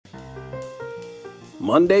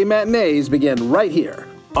Monday matinees begin right here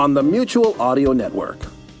on the Mutual Audio Network.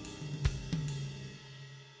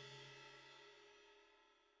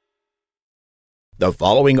 The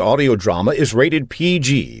following audio drama is rated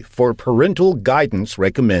PG for parental guidance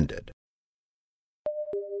recommended.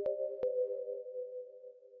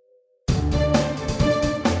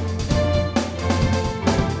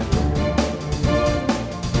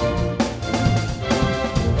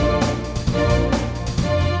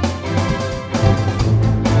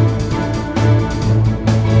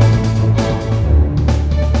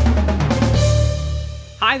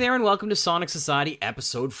 Hi there and welcome to Sonic Society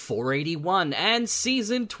episode 481 and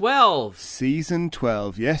season 12. Season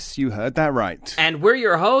 12, yes, you heard that right. And we're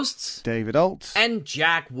your hosts, David Alt and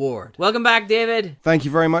Jack Ward. Welcome back, David. Thank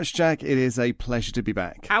you very much, Jack. It is a pleasure to be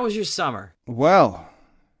back. How was your summer? Well,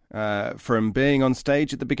 from being on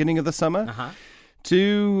stage at the beginning of the summer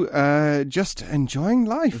to just enjoying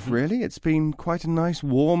life, really. It's been quite a nice,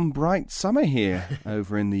 warm, bright summer here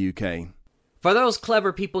over in the UK. For those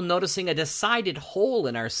clever people noticing a decided hole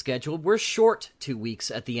in our schedule, we're short 2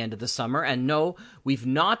 weeks at the end of the summer. And no, we've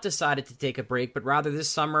not decided to take a break, but rather this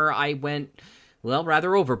summer I went,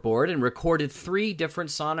 rather overboard and recorded 3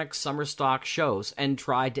 different Sonic Summer Stock shows and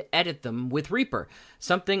tried to edit them with Reaper,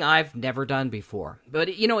 something I've never done before. But,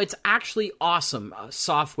 it's actually awesome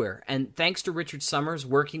software, and thanks to Richard Summers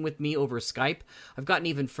working with me over Skype, I've gotten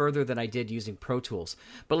even further than I did using Pro Tools.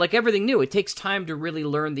 But like everything new, it takes time to really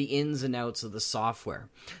learn the ins and outs of the software.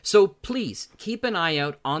 So please, keep an eye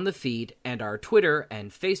out on the feed and our Twitter and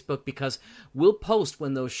Facebook, because we'll post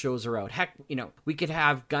when those shows are out. Heck, we could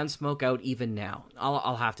have Gunsmoke out even now.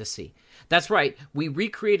 I'll have to see. That's right, we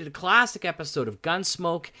recreated a classic episode of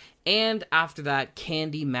Gunsmoke, and after that,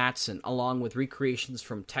 Candy Matson, along with recreations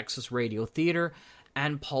from Texas Radio Theater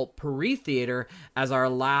and Pulp Paris Theater as our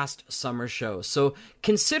last summer show. So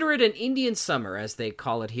consider it an Indian summer, as they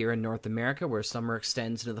call it here in North America, where summer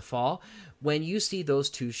extends into the fall, when you see those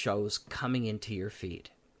 2 shows coming into your feed.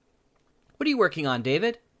 What are you working on,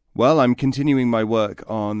 David? Well, I'm continuing my work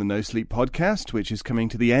on the No Sleep podcast, which is coming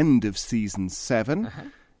to the end of season 7.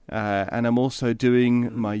 And I'm also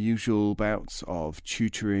doing my usual bouts of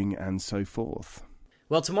tutoring and so forth.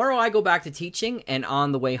 Well, tomorrow I go back to teaching, and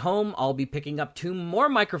on the way home, I'll be picking up 2 more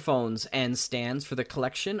microphones and stands for the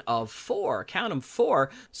collection of 4, count them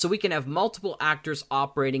 4, so we can have multiple actors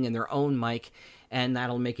operating in their own mic, and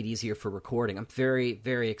that'll make it easier for recording. I'm very,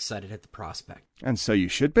 very excited at the prospect. And so you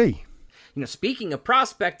should be. Speaking of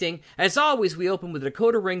prospecting, as always, we open with a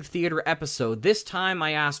Decoder Ring Theater episode. This time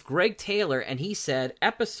I asked Greg Taylor, and he said,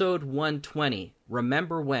 episode 120,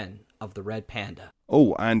 Remember When, of the Red Panda.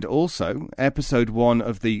 Oh, and also episode 1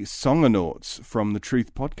 of the Songonauts from the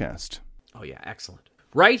Truth podcast. Oh yeah, excellent.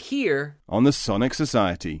 Right here on the Sonic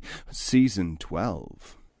Society, season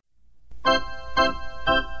 12.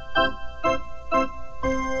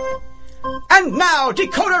 And now,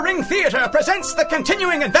 Decoder Ring Theatre presents the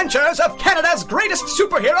continuing adventures of Canada's greatest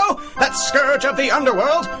superhero, that scourge of the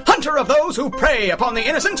underworld, hunter of those who prey upon the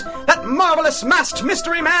innocent, that marvelous masked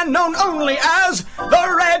mystery man known only as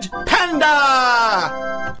the Red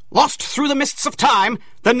Panda! Lost through the mists of time,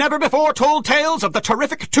 the never-before-told tales of the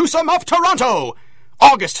terrific twosome of Toronto.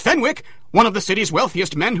 August Fenwick, one of the city's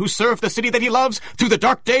wealthiest men who served the city that he loves through the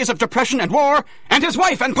dark days of depression and war, and his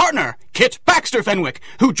wife and partner, Kit Baxter Fenwick,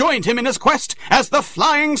 who joined him in his quest as the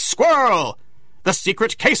Flying Squirrel. The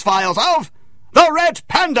secret case files of the Red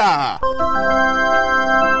Panda.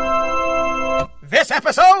 This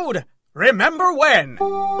episode, Remember When.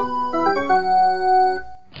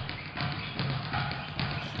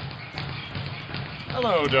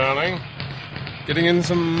 Hello, darling. Getting in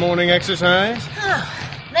some morning exercise?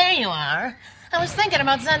 There you are. I was thinking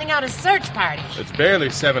about sending out a search party. It's barely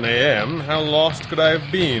 7 a.m. How lost could I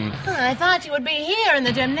have been? I thought you would be here in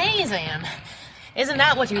the gymnasium. Isn't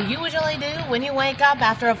that what you usually do when you wake up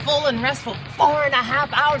after a full and restful 4.5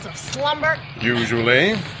 hours of slumber?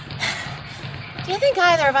 Usually. Do you think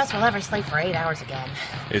either of us will ever sleep for 8 hours again?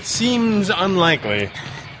 It seems unlikely.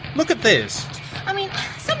 Look at this. I mean,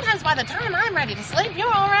 sometimes by the time I'm ready to sleep, you're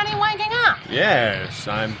already waking up. Yes,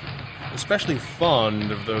 I'm especially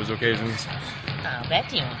fond of those occasions. I'll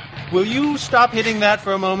bet you are. Will you stop hitting that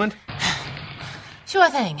for a moment? Sure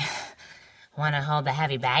thing. Want to hold the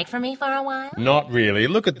heavy bag for me for a while? Not really.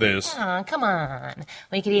 Look at this. Oh, come on.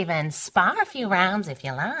 We could even spar a few rounds if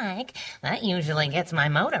you like. That usually gets my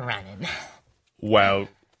motor running. Well,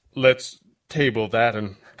 let's table that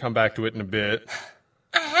and come back to it in a bit.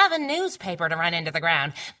 I have a newspaper to run into the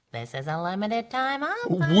ground. This is a limited time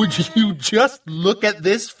offer. Would you just look at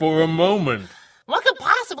this for a moment? What could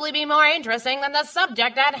possibly possibly be more interesting than the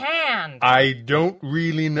subject at hand? I don't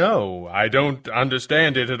really know. I don't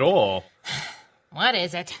understand it at all. What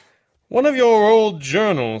is it? One of your old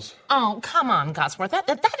journals. Oh, come on, Gusworth.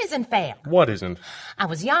 That isn't fair. What isn't? I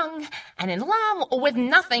was young and in love with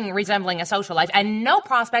nothing resembling a social life and no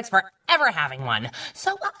prospects for ever having one.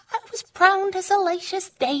 So I was prone to salacious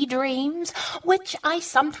daydreams, which I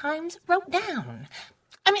sometimes wrote down.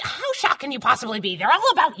 I mean, how shocked can you possibly be? They're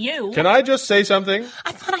all about you. Can I just say something?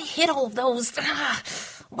 I thought I hid all of those.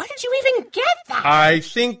 Where did you even get that? I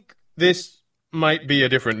think this might be a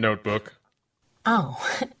different notebook. Oh,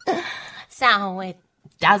 so it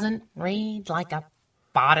doesn't read like a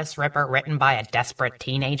bodice ripper written by a desperate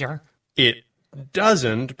teenager? It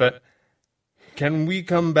doesn't, but can we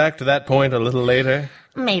come back to that point a little later?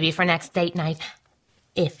 Maybe for next date night,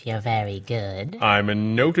 if you're very good. I'm a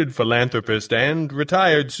noted philanthropist and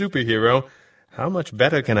retired superhero. How much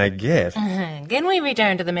better can I get? Can we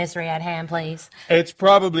return to the mystery at hand, please? It's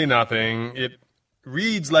probably nothing. It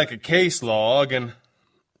reads like a case log, and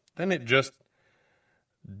then it just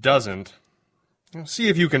doesn't. See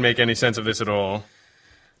if you can make any sense of this at all.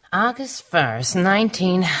 August 1st,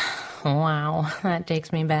 Wow, that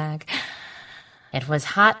takes me back. It was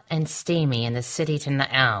hot and steamy in the city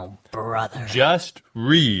tonight. Oh, brother. Just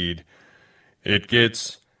read. It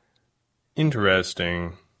gets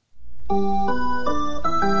interesting. Man,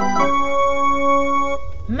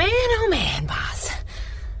 oh man, boss.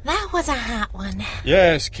 That was a hot one.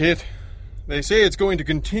 Yes, Kit. They say it's going to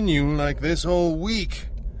continue like this all week,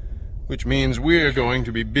 which means we're going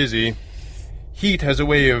to be busy. Heat has a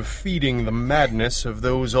way of feeding the madness of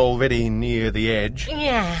those already near the edge.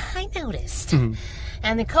 Yeah, I noticed.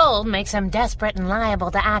 And the cold makes them desperate and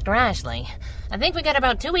liable to act rashly. I think we get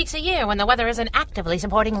about 2 weeks a year when the weather isn't actively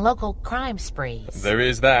supporting local crime sprees. There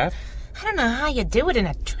is that. I don't know how you do it in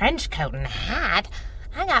a trench coat and hat.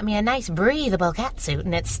 I got me a nice breathable catsuit,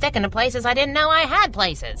 and it's sticking to places I didn't know I had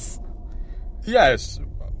places. Yes.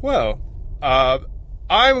 Well,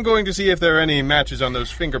 I'm going to see if there are any matches on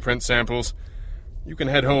those fingerprint samples. You can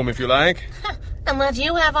head home if you like. And let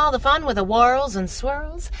you have all the fun with the whirls and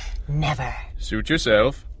swirls? Never. Suit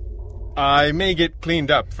yourself. I may get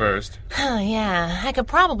cleaned up first. Oh, yeah. I could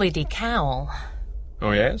probably decowl.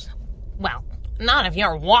 Oh, yes? Well, not if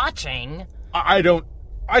you're watching. I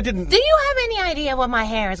didn't... Do you have any idea what my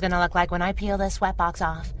hair is going to look like when I peel this sweatbox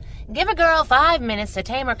off? Give a girl 5 minutes to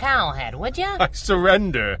tame her cowl head, would you? I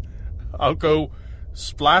surrender. I'll go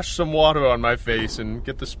splash some water on my face and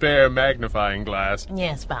get the spare magnifying glass.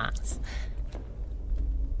 Yes, boss.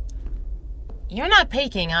 You're not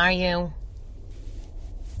peeking, are you?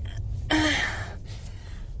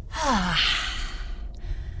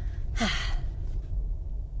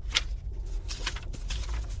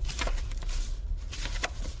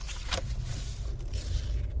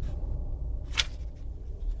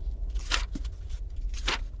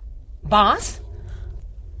 Boss?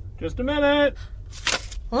 Just a minute.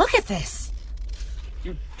 Look at this.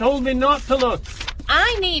 You told me not to look.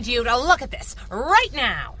 I need you to look at this right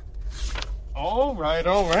now. All right.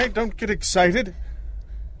 Don't get excited.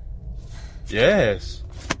 Yes.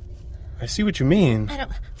 I see what you mean. I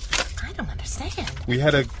don't understand. We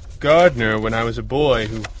had a gardener when I was a boy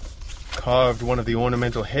who carved one of the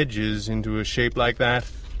ornamental hedges into a shape like that.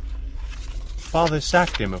 Father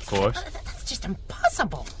sacked him, of course. That's just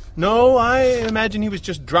impossible. No, I imagine he was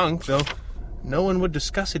just drunk, though no one would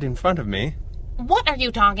discuss it in front of me. What are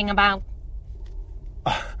you talking about?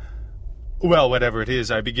 Well, whatever it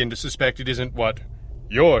is, I begin to suspect it isn't what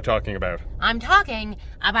you're talking about. I'm talking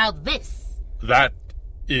about this. That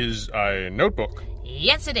is a notebook.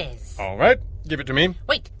 Yes, it is. All right, give it to me.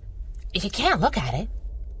 Wait, if you can't look at it...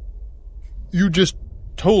 You just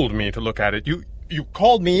told me to look at it. You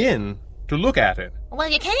called me in to look at it.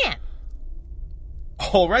 Well, you can't.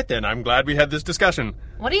 All right, then. I'm glad we had this discussion.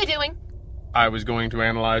 What are you doing? I was going to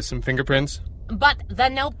analyze some fingerprints. But the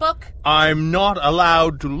notebook? I'm not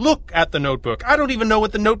allowed to look at the notebook. I don't even know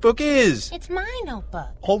what the notebook is. It's my notebook.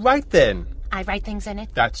 All right, then. I write things in it.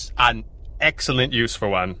 That's an excellent use for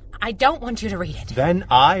one. I don't want you to read it. Then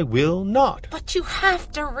I will not. But you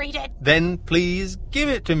have to read it. Then please give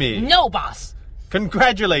it to me. No, boss.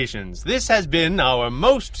 Congratulations. This has been our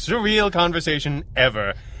most surreal conversation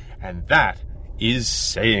ever. And that is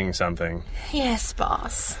saying something. Yes,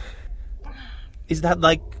 boss. Is that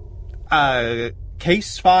like a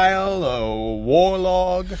case file, a war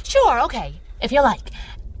log? Sure, okay. If you like.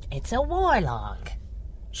 It's a war log.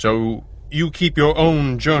 So you keep your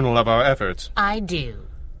own journal of our efforts? I do.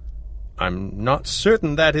 I'm not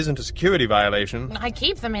certain that isn't a security violation. I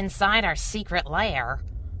keep them inside our secret lair.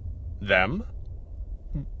 Them?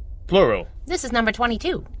 Plural. This is number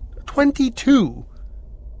 22. 22.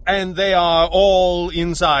 And they are all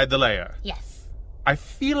inside the layer. Yes. I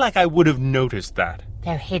feel like I would have noticed that.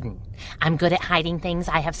 They're hidden. I'm good at hiding things.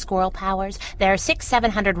 I have squirrel powers. There are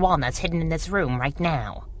 700 walnuts hidden in this room right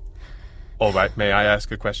now. All right, may I ask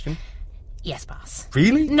a question? Yes, boss.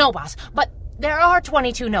 Really? No, boss, but there are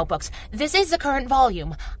 22 notebooks. This is the current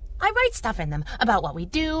volume. I write stuff in them about what we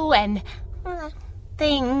do and...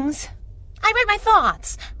 things. I write my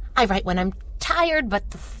thoughts. I write when I'm tired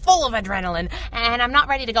but full of adrenaline, and I'm not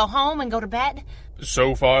ready to go home and go to bed.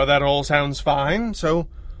 So far, that all sounds fine, so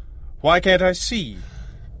why can't I see?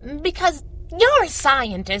 Because you're a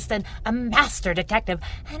scientist and a master detective,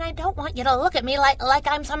 and I don't want you to look at me like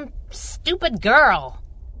I'm some stupid girl.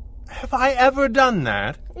 Have I ever done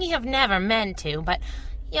that? You have never meant to, but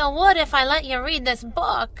you would if I let you read this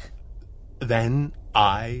book. Then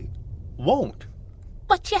I won't.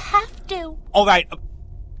 But you have to. All right,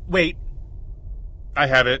 wait. I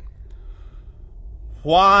have it.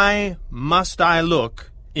 Why must I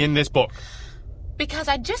look in this book? Because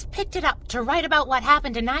I just picked it up to write about what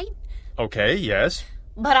happened tonight. Okay, yes.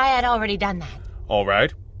 But I had already done that. All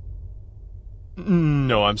right.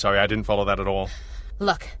 No, I'm sorry, I didn't follow that at all.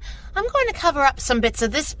 Look, I'm going to cover up some bits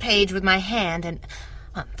of this page with my hand and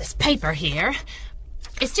this paper here.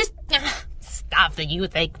 It's just stuff that you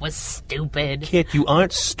think was stupid. Kit, you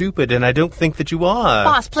aren't stupid, and I don't think that you are.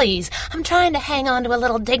 Boss, please. I'm trying to hang on to a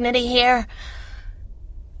little dignity here.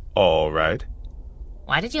 All right.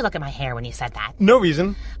 Why did you look at my hair when you said that? No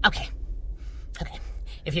reason. Okay.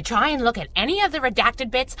 If you try and look at any of the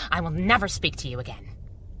redacted bits, I will never speak to you again.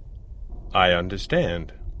 I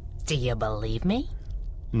understand. Do you believe me?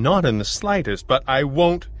 Not in the slightest, but I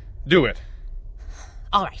won't do it.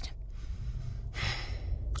 All right.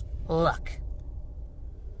 Look.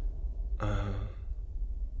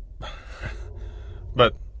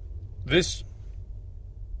 But this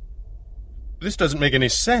doesn't make any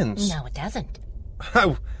sense. No, it doesn't.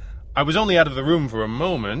 I was only out of the room for a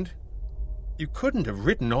moment. You couldn't have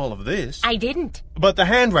written all of this. I didn't. But the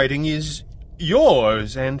handwriting is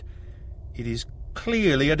yours, and it is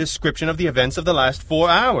clearly a description of the events of the last 4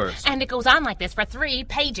 hours. And it goes on like this for 3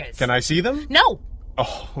 pages. Can I see them? No.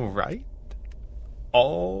 All right.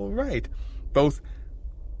 All right. Both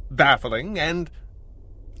baffling and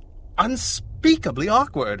unspeakably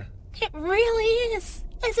awkward. It really is,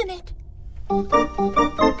 isn't it?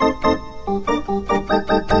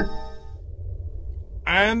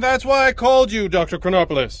 And that's why I called you, Dr.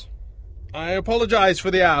 Chronopoulos. I apologize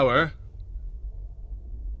for the hour.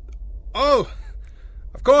 Oh,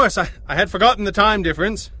 of course, I had forgotten the time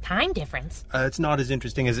difference. Time difference? It's not as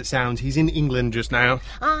interesting as it sounds. He's in England just now.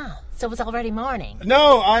 Ah, so it was already morning.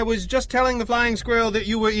 No, I was just telling the Flying Squirrel that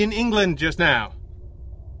you were in England just now.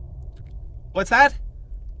 What's that?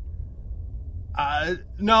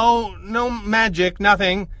 No magic,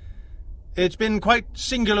 nothing. It's been quite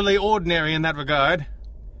singularly ordinary in that regard.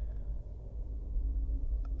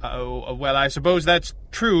 Oh, well, I suppose that's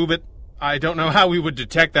true, but I don't know how we would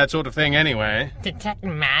detect that sort of thing anyway. Detect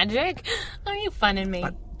magic? Are you funning me?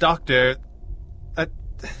 Doctor, that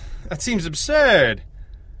seems absurd.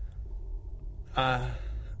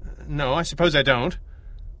 No, I suppose I don't.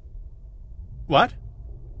 What?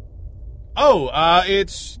 Oh,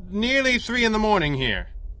 it's nearly 3 a.m. here.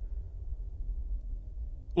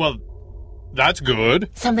 Well, that's good.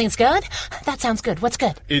 Something's good? That sounds good. What's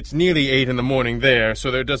good? It's nearly 8 a.m. there,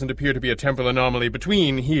 so there doesn't appear to be a temporal anomaly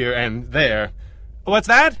between here and there. What's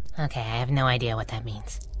that? Okay, I have no idea what that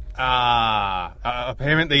means.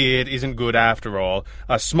 Apparently it isn't good after all.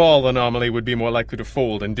 A small anomaly would be more likely to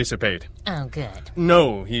fold and dissipate. Oh, good.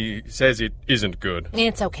 No, he says it isn't good.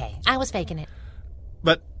 It's okay. I was faking it.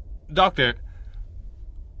 But, Doctor,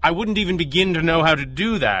 I wouldn't even begin to know how to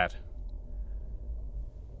do that.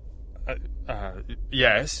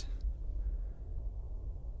 Yes.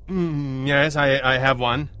 Yes, I have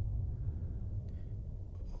one.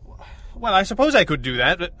 Well, I suppose I could do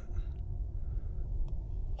that, but...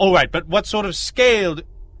 All right, but what sort of scale...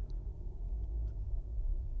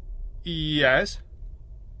 Yes.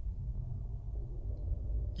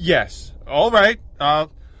 Yes. All right.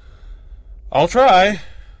 I'll try.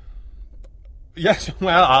 Yes,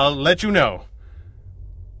 well, I'll let you know.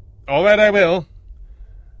 All right, I will.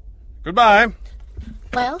 Goodbye.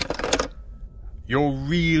 Well? You're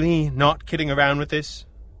really not kidding around with this?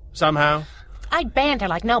 Somehow? I banter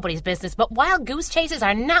like nobody's business, but wild goose chases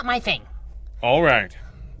are not my thing. All right.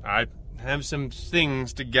 I have some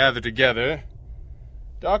things to gather together.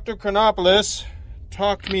 Dr. Chronopoulos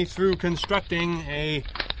talked me through constructing a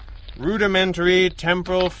rudimentary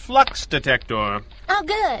temporal flux detector. Oh,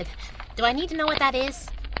 good. Do I need to know what that is?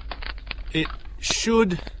 It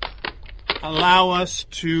should allow us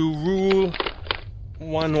to rule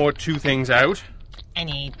one or two things out.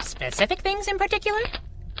 Any specific things in particular?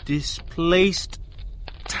 Displaced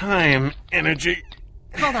time energy.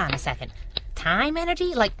 Hold on a second. Time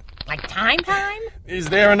energy? Like time? Is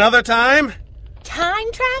there another time?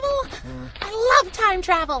 Time travel? I love time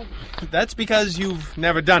travel. That's because you've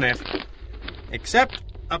never done it. Except,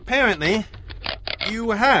 apparently,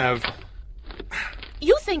 you have.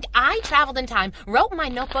 You think I traveled in time, wrote my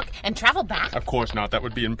notebook, and traveled back? Of course not. That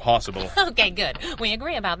would be impossible. Okay, good. We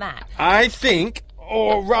agree about that. I think,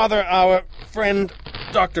 or rather our friend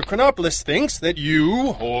Dr. Chronopoulos thinks that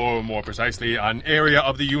you, or more precisely an area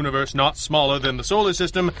of the universe not smaller than the solar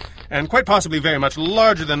system, and quite possibly very much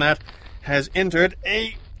larger than that, has entered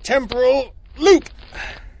a temporal loop.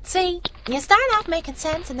 See, you start off making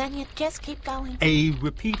sense and then you just keep going. A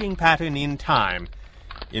repeating pattern in time.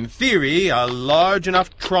 In theory, a large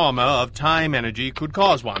enough trauma of time energy could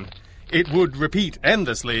cause one. It would repeat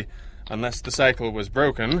endlessly, unless the cycle was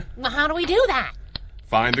broken. Well, how do we do that?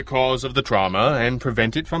 Find the cause of the trauma and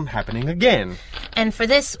prevent it from happening again. And for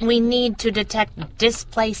this, we need to detect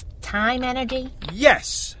displaced time energy?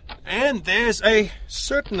 Yes, and there's a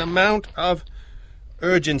certain amount of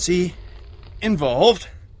urgency involved.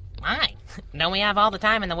 Why? Don't we have all the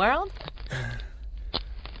time in the world?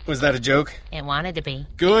 Was that a joke? It wanted to be.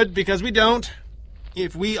 Good, because we don't.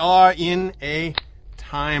 If we are in a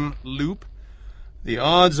time loop, the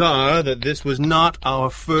odds are that this was not our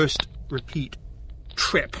first repeat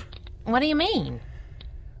trip. What do you mean?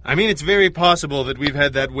 I mean, it's very possible that we've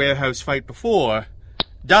had that warehouse fight before.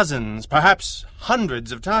 Dozens, perhaps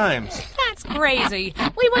hundreds of times. That's crazy.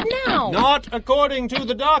 We would know. Not according to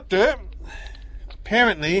the doctor.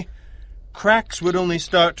 Apparently, cracks would only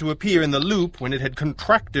start to appear in the loop when it had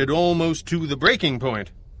contracted almost to the breaking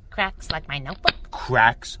point. Cracks like my notebook?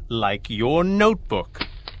 Cracks like your notebook.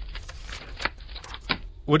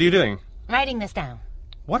 What are you doing? Writing this down.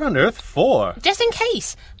 What on earth for? Just in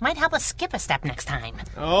case. Might help us skip a step next time.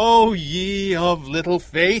 Oh, ye of little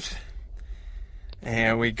faith.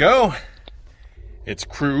 There we go. It's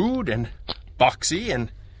crude and boxy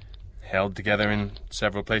and held together in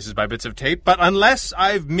several places by bits of tape, but unless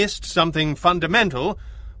I've missed something fundamental,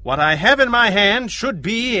 what I have in my hand should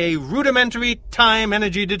be a rudimentary time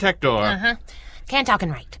energy detector. Uh-huh. Can't talk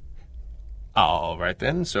and write. All right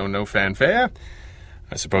then, so no fanfare.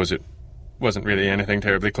 I suppose it wasn't really anything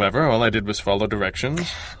terribly clever. All I did was follow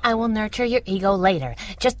directions. I will nurture your ego later.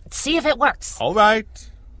 Just see if it works. All right.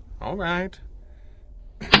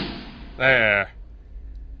 There.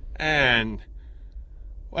 And,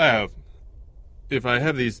 well, if I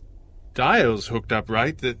have these dials hooked up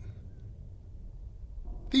right,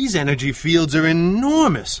 these energy fields are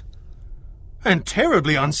enormous and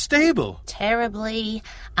terribly unstable. Terribly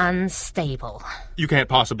unstable. You can't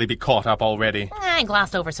possibly be caught up already. I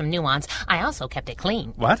glossed over some nuance. I also kept it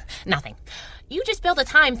clean. What? Nothing. You just built a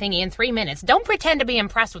time thingy in 3 minutes. Don't pretend to be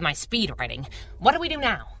impressed with my speed writing. What do we do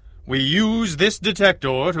now? We use this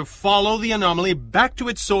detector to follow the anomaly back to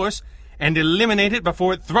its source and eliminate it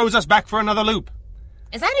before it throws us back for another loop.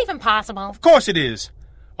 Is that even possible? Of course it is.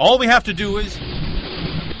 All we have to do is...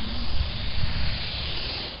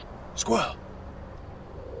 Squirrel,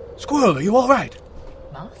 are you all right?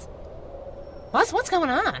 Boss, what's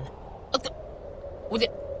going on?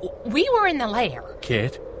 We were in the lair.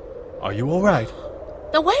 Kit, are you all right?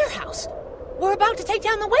 The warehouse. We're about to take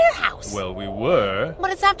down the warehouse. Well, we were.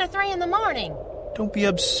 But it's after 3 a.m. Don't be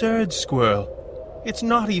absurd, Squirrel. It's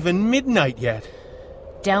not even midnight yet.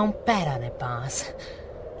 Don't bet on it, boss.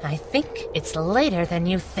 I think it's later than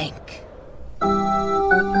you think.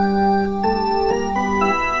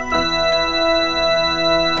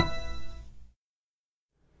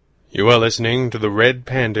 You are listening to the Red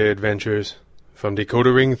Panda Adventures from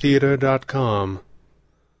DecoderRingTheater.com.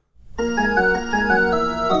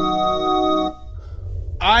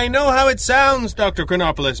 I know how it sounds, Dr.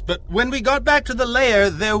 Chronopoulos, but when we got back to the lair,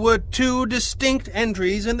 there were 2 distinct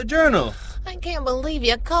entries in the journal. I can't believe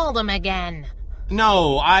you called him again.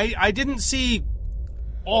 No, I didn't see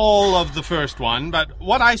all of the first one, but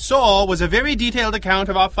what I saw was a very detailed account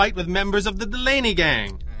of our fight with members of the Delaney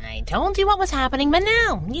gang. I told you what was happening, but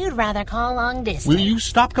now you'd rather call long distance. Will you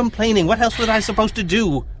stop complaining? What else was I supposed to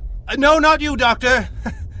do? No, not you, Doctor.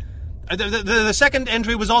 The second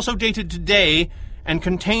entry was also dated today and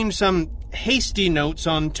contained some hasty notes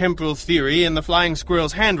on temporal theory in the flying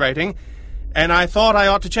squirrel's handwriting, and I thought I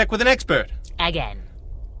ought to check with an expert. Again.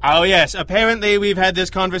 Oh, yes. Apparently we've had this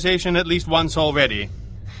conversation at least once already.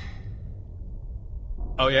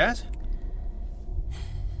 Oh, yes?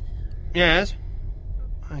 Yes.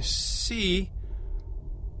 I see.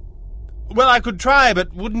 Well, I could try,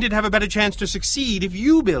 but wouldn't it have a better chance to succeed if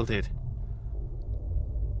you built it?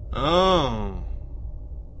 Oh,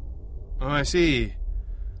 I see.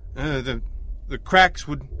 The cracks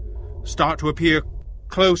would start to appear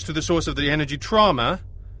close to the source of the energy trauma,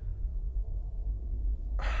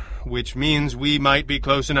 which means we might be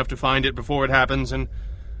close enough to find it before it happens and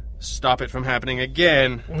stop it from happening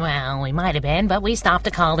again. Well, we might have been, but we stopped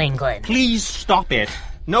to call England. Please stop it.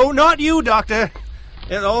 No, not you, Doctor.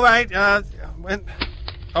 All right,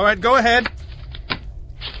 all right, go ahead.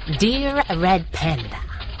 Dear Red Panda,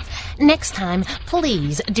 next time,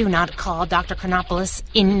 please do not call Dr. Chronopoulos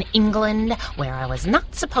in England, where I was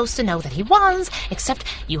not supposed to know that he was, except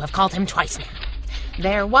you have called him twice now.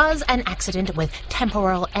 There was an accident with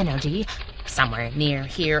temporal energy, somewhere near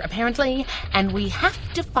here, apparently, and we have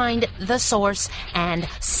to find the source and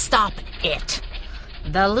stop it.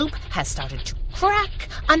 The loop has started to crack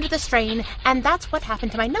under the strain, and that's what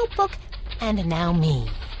happened to my notebook, and now me.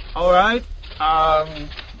 All right,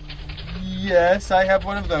 yes, I have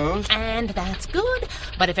one of those. And that's good,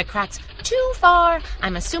 but if it cracks too far,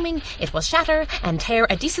 I'm assuming it will shatter and tear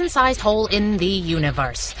a decent-sized hole in the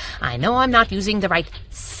universe. I know I'm not using the right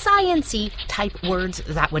science-y type words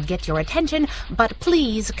that would get your attention, but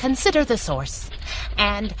please consider the source.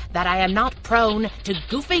 And that I am not prone to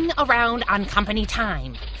goofing around on company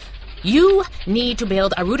time. You need to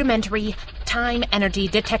build a rudimentary time energy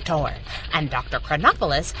detector, and Dr.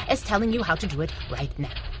 Chronopoulos is telling you how to do it right now.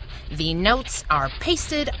 The notes are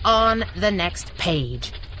pasted on the next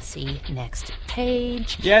page. See next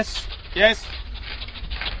page. Yes.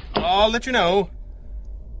 I'll let you know.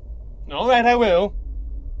 All right, I will.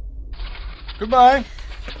 Goodbye.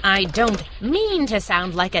 I don't mean to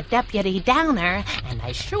sound like a Deputy Downer, and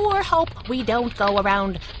I sure hope we don't go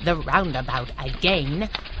around the roundabout again,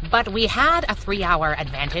 but we had a 3-hour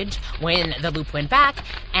advantage when the loop went back,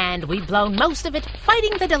 and we'd blown most of it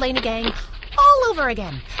fighting the Delaney gang all over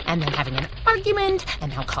again, and then having an argument,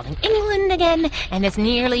 and now calling England again, and it's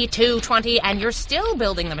nearly 2:20, and you're still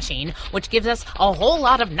building the machine, which gives us a whole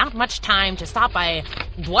lot of not much time to stop by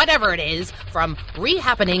whatever it is from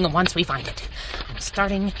re-happening once we find it. I'm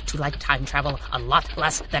starting to like time travel a lot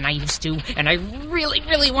less than I used to, and I really,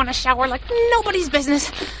 really want to shower like nobody's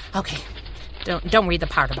business. Okay, don't read the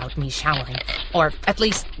part about me showering, or at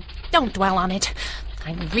least don't dwell on it.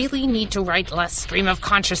 I really need to write less stream of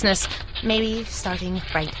consciousness, maybe starting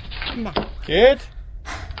right now. Kit?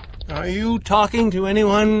 Are you talking to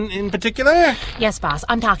anyone in particular? Yes, boss,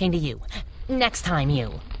 I'm talking to you. Next time,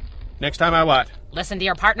 you. Next time I what? Listen to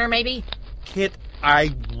your partner, maybe? Kit,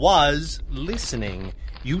 I was listening.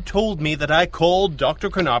 You told me that I called Dr.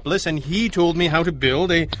 Chronopoulos, and he told me how to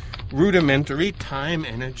build a rudimentary time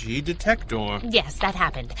energy detector. Yes, that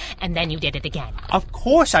happened. And then you did it again. Of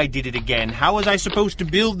course I did it again. How was I supposed to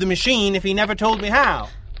build the machine if he never told me how?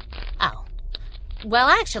 Oh. Well,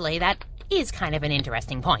 actually, that is kind of an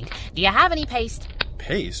interesting point. Do you have any paste?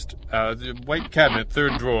 Paste? The white cabinet,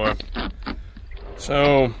 third drawer.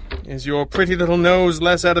 So, is your pretty little nose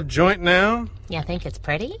less out of joint now? You think it's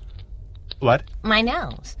pretty? What? My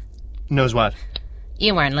nose. Nose what?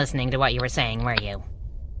 You weren't listening to what you were saying, were you?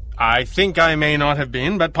 I think I may not have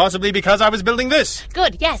been, but possibly because I was building this.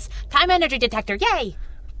 Good, yes. Time energy detector, yay!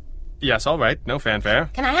 Yes, all right. No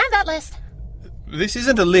fanfare. Can I have that list? This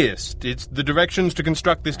isn't a list. It's the directions to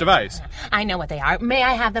construct this device. I know what they are. May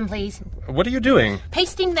I have them, please? What are you doing?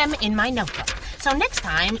 Pasting them in my notebook. So next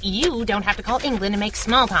time, you don't have to call England and make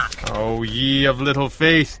small talk. Oh, ye of little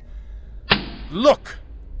faith. Look!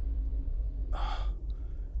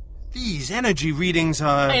 These energy readings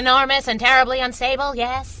are... Enormous and terribly unstable,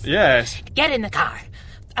 yes? Yes. Get in the car.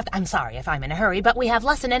 I'm sorry if I'm in a hurry, but we have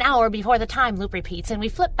less than an hour before the time loop repeats, and we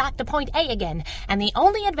flip back to point A again. And the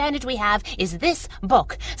only advantage we have is this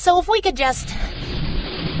book. So if we could just...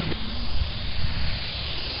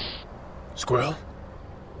 Squirrel?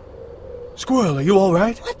 Squirrel, are you all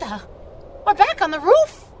right? What the? We're back on the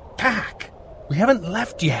roof? Back? We haven't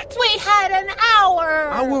left yet. We had an hour.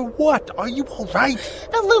 Hour what? Are you all right?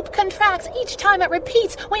 The loop contracts each time it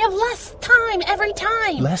repeats. We have less time every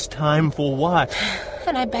time. Less time for what?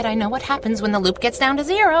 And I bet I know what happens when the loop gets down to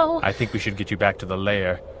 0. I think we should get you back to the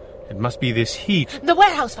lair. It must be this heat. The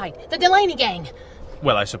warehouse fight. The Delaney gang.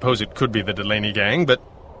 Well, I suppose it could be the Delaney gang, but...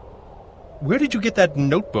 Where did you get that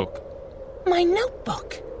notebook? My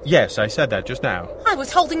notebook? Yes, I said that just now. I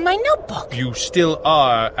was holding my notebook. You still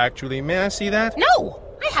are, actually. May I see that? No!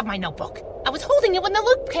 I have my notebook. I was holding it when the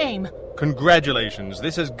loop came. Congratulations.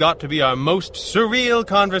 This has got to be our most surreal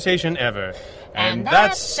conversation ever. And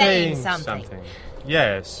that's saying something.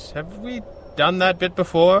 Yes. Have we done that bit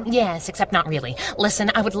before? Yes, except not really.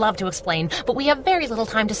 Listen, I would love to explain, but we have very little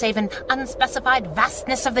time to save an unspecified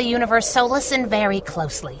vastness of the universe, so listen very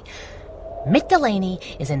closely. Mick Delaney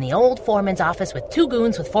is in the old foreman's office with 2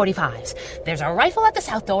 goons with 45s. There's a rifle at the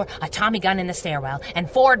south door, a Tommy gun in the stairwell, and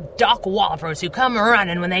 4 Doc Wallopers who come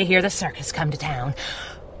running when they hear the circus come to town.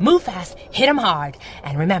 Move fast, hit 'em hard,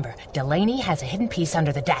 and remember, Delaney has a hidden piece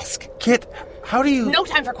under the desk. Kit, how do you... No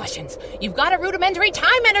time for questions. You've got a rudimentary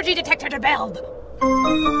time energy detector to build.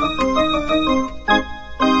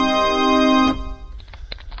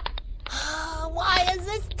 Why is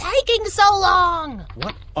this taking so long?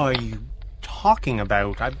 What are you talking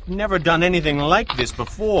about? I've never done anything like this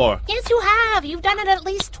before. Yes, you have. You've done it at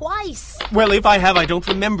least twice. Well, if I have, I don't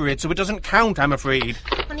remember it, so it doesn't count, I'm afraid.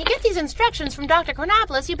 When you get these instructions from Dr.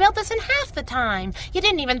 Chronopoulos, you built this in half the time. You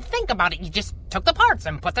didn't even think about it. You just took the parts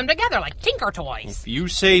and put them together like Tinker Toys. If you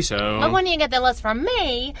say so. But when you get the list from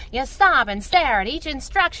me, you stop and stare at each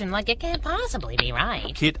instruction like it can't possibly be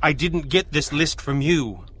right. Kit, I didn't get this list from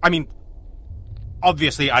you. I mean,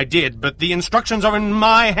 obviously I did, but the instructions are in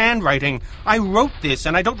my handwriting. I wrote this,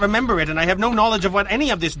 and I don't remember it, and I have no knowledge of what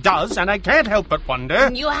any of this does, and I can't help but wonder.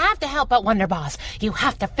 You have to help but wonder, boss. You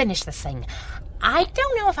have to finish this thing. I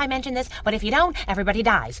don't know if I mentioned this, but if you don't, everybody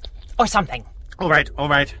dies. Or something. All right.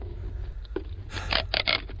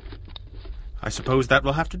 I suppose that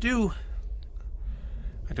will have to do.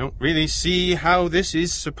 I don't really see how this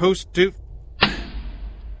is supposed to...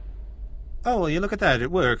 Oh, well, you look at that. It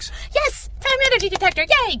works. Yes! Time energy detector!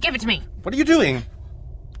 Yay! Give it to me! What are you doing?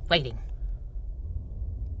 Waiting.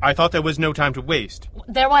 I thought there was no time to waste.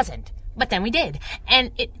 There wasn't. But then we did.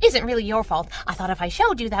 And it isn't really your fault. I thought if I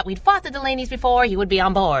showed you that we'd fought the Delaneys before, you would be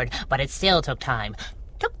on board. But it still took time.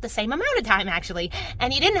 Took the same amount of time, actually.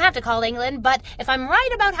 And you didn't have to call England, but if I'm right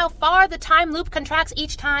about how far the time loop contracts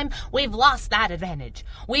each time, we've lost that advantage.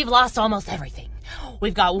 We've lost almost everything.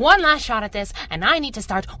 We've got one last shot at this, and I need to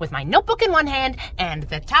start with my notebook in one hand and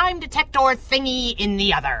the time detector thingy in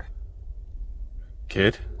the other.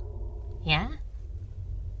 Kid? Yeah?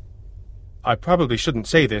 I probably shouldn't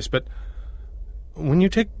say this, but when you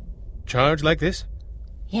take charge like this...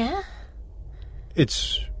 Yeah?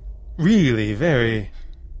 It's really very...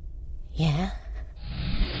 Yeah?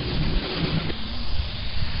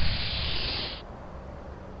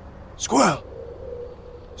 Squirrel!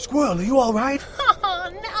 Squirrel, are you all right? Oh,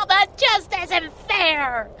 no, that just isn't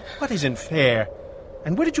fair! What isn't fair?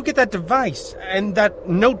 And where did you get that device and that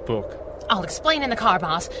notebook? I'll explain in the car,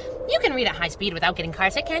 boss. You can read at high speed without getting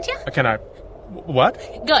carsick, can't you? Can I... What?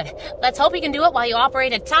 Good. Let's hope you can do it while you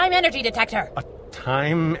operate a time energy detector. A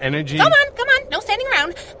time energy... Come on. No standing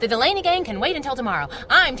around. The Delaney gang can wait until tomorrow.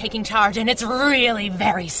 I'm taking charge, and it's really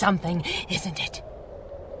very something, isn't it?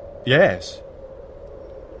 Yes.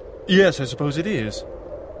 Yes, I suppose it is.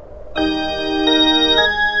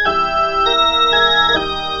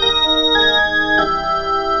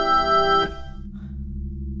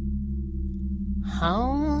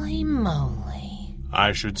 Holy moly.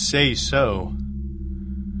 I should say so.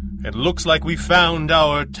 It looks like we found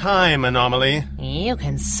our time anomaly. You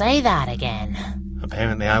can say that again.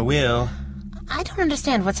 Apparently I will. I don't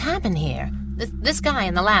understand what's happened here. This guy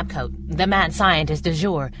in the lab coat, the mad scientist du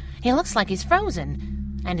jour, he looks like he's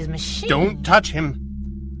frozen. And his machine... Don't touch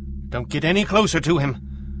him. Don't get any closer to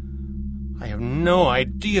him. I have no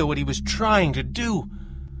idea what he was trying to do.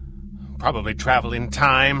 Probably travel in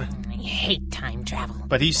time. I hate time travel.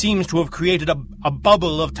 But he seems to have created a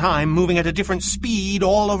bubble of time moving at a different speed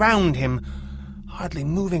all around him. Hardly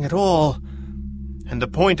moving at all. And the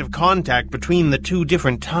point of contact between the two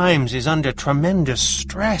different times is under tremendous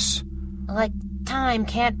stress. Like time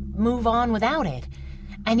can't move on without it.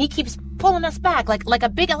 And he keeps pulling us back like a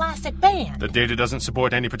big elastic band. The data doesn't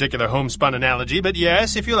support any particular homespun analogy, but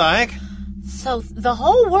yes, if you like. So the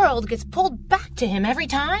whole world gets pulled back to him every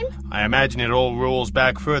time? I imagine it all rolls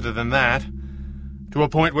back further than that. To a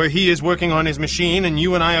point where he is working on his machine and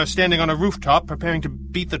you and I are standing on a rooftop preparing to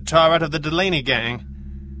beat the tar out of the Delaney gang.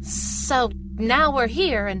 So now we're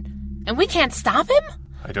here and we can't stop him?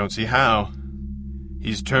 I don't see how.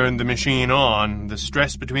 He's turned the machine on. The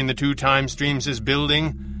stress between the two time streams is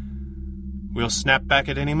building. We'll snap back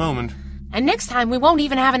at any moment. And next time we won't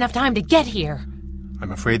even have enough time to get here.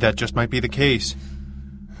 I'm afraid that just might be the case.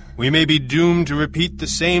 We may be doomed to repeat the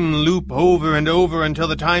same loop over and over until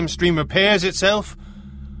the time stream repairs itself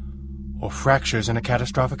or fractures in a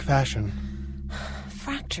catastrophic fashion.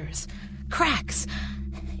 Fractures. Cracks.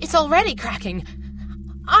 It's already cracking.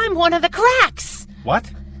 I'm one of the cracks!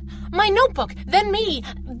 What? My notebook, then me,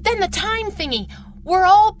 then the time thingy. We're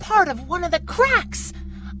all part of one of the cracks.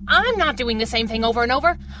 I'm not doing the same thing over and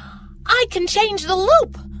over. I can change the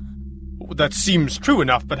loop. That seems true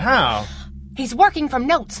enough, but how? He's working from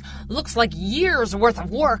notes. Looks like years' worth of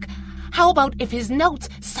work. How about if his notes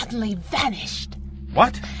suddenly vanished?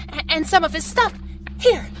 What? And some of his stuff.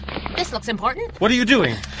 Here, this looks important. What are you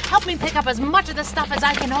doing? Help me pick up as much of the stuff as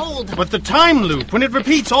I can hold. But the time loop, when it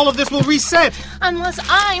repeats, all of this will reset. Unless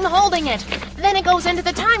I'm holding it. Then it goes into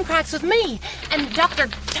the time cracks with me. And Dr.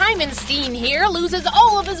 Timenstein here loses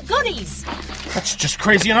all of his goodies. That's just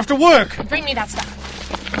crazy enough to work. Bring me that stuff.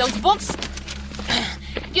 Those books.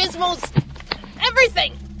 Gizmos.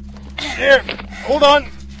 Everything. Here, hold on.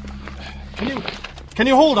 Can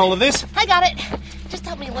you hold all of this? I got it. Just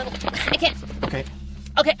help me a little. I can't. Okay.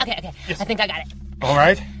 Okay. Yes. I think I got it. All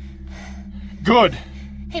right. Good.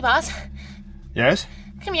 Hey, boss. Yes?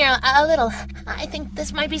 Come here a little. I think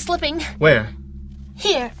this might be slipping. Where?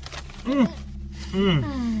 Here.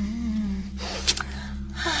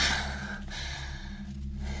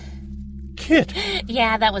 Kit,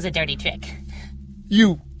 Yeah, that was a dirty trick.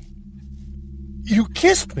 you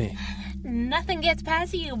kissed me. Nothing gets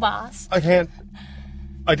past you, boss. I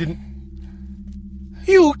didn't.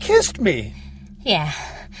 You kissed me. Yeah.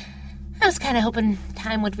 I was kind of hoping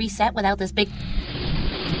time would reset without this big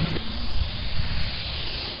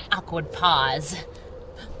awkward pause.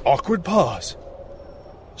 Awkward pause.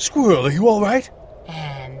 Squirrel, are you all right?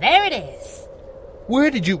 And there it is. Where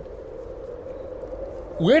did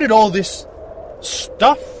all this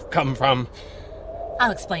stuff come from?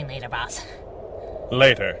 I'll explain later, boss.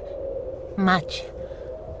 Later. Much,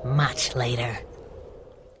 much later.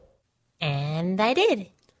 And I did.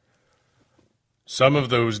 Some of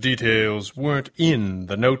those details weren't in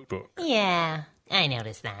the notebook. Yeah, I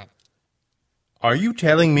noticed that. Are you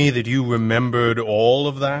telling me that you remembered all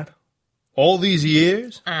of that? All these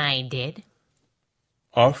years? I did.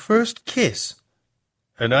 Our first kiss.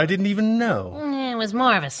 And I didn't even know. It was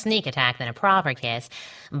more of a sneak attack than a proper kiss,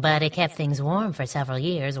 but it kept things warm for several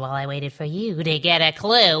years while I waited for you to get a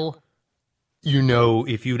clue. You know,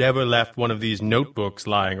 if you'd ever left one of these notebooks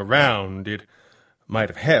lying around, it might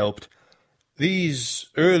have helped. These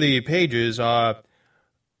early pages are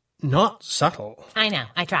not subtle. I know,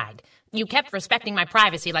 I tried. You kept respecting my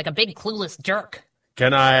privacy like a big clueless jerk.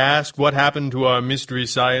 Can I ask what happened to our mystery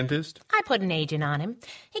scientist? I put an agent on him.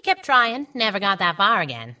 He kept trying, never got that far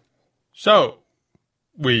again. So,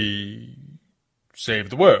 we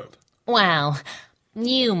saved the world. Well,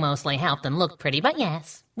 you mostly helped and looked pretty, but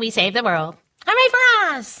yes, we saved the world. Hooray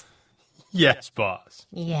for us! Yes, boss.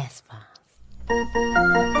 Yes, boss.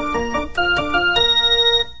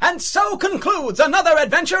 And so concludes another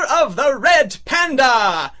adventure of the Red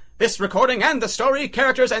Panda! This recording and the story,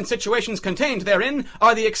 characters, and situations contained therein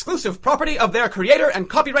are the exclusive property of their creator and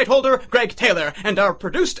copyright holder, Greg Taylor, and are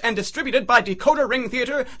produced and distributed by Decoder Ring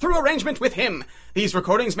Theater through arrangement with him. These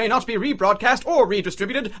recordings may not be rebroadcast or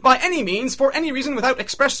redistributed by any means for any reason without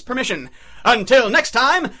express permission. Until next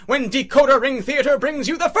time, when Decoder Ring Theater brings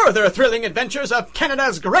you the further thrilling adventures of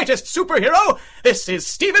Canada's greatest superhero, this is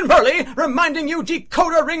Stephen Burley reminding you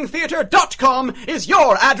DecoderRingTheater.com is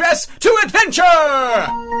your address to adventure!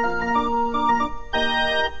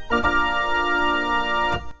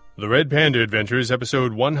 The Red Panda Adventures,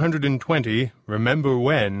 episode 120, Remember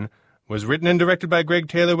When, was written and directed by Greg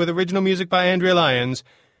Taylor with original music by Andrea Lyons,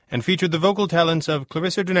 and featured the vocal talents of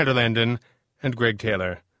Clarissa de Nederlanden and Greg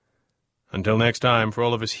Taylor. Until next time, for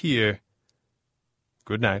all of us here,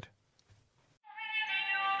 good night.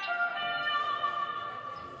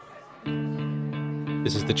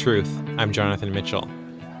 This is The Truth. I'm Jonathan Mitchell,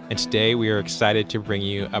 and today we are excited to bring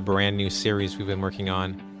you a brand new series we've been working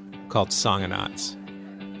on called Songonauts.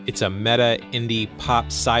 It's a meta indie pop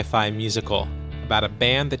sci-fi musical about a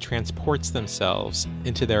band that transports themselves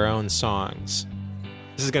into their own songs.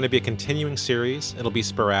 This is going to be a continuing series. It'll be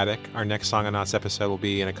sporadic. Our next Songonauts episode will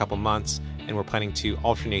be in a couple months, and we're planning to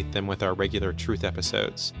alternate them with our regular Truth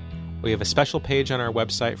episodes. We have a special page on our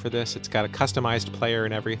website for this. It's got a customized player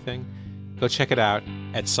and everything. Go check it out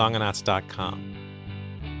at songonauts.com.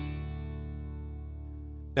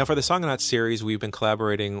 Now, for the Songonauts series, we've been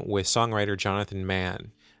collaborating with songwriter Jonathan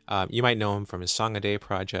Mann. You might know him from his Song a Day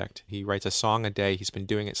project. He writes a song a day. He's been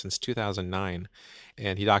doing it since 2009,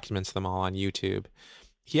 and he documents them all on YouTube.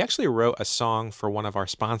 He actually wrote a song for one of our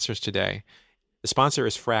sponsors today. The sponsor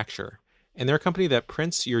is Fracture, and they're a company that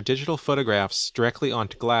prints your digital photographs directly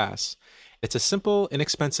onto glass. It's a simple,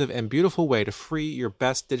 inexpensive, and beautiful way to free your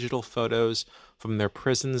best digital photos from their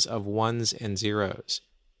prisons of ones and zeros.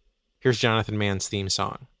 Here's Jonathan Mann's theme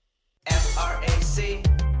song. FRACTURE,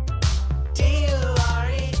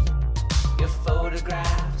 your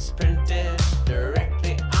photographs printed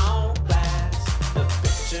directly on glass. The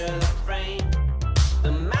picture, the frame, the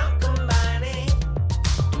amount combining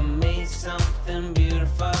to make some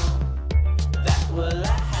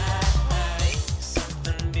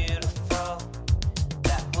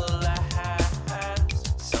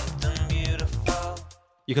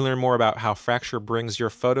You can learn more about how Fracture brings your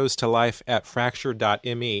photos to life at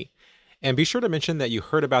fracture.me. And be sure to mention that you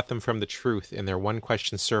heard about them from The Truth in their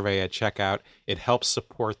one-question survey at checkout. It helps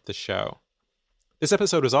support the show. This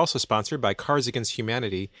episode was also sponsored by Cards Against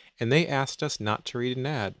Humanity, and they asked us not to read an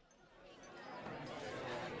ad.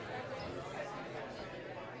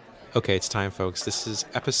 Okay, it's time, folks. This is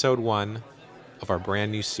episode 1 of our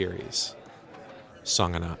brand new series,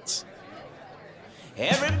 Songonauts.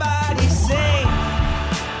 Everybody sing.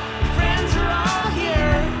 Friends are all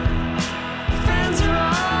here. Friends are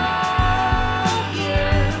all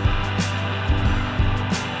here.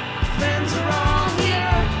 Friends are all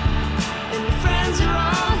here. And your friends are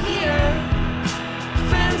all here.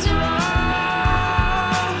 Friends are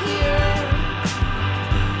all here.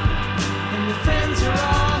 And your friends are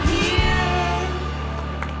all here.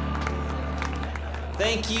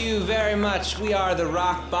 Thank you very much. We are the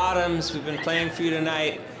Rock Bottoms. We've been playing for you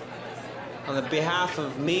tonight. On the behalf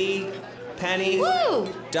of me, Penny,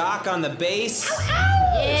 Woo! Doc on the bass,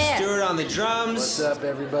 Yeah. Stuart on the drums. What's up,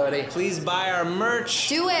 everybody? Please buy our merch.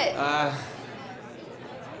 Do it.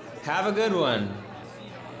 Have a good one.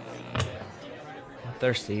 I'm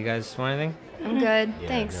thirsty. You guys want anything? I'm good. Yeah,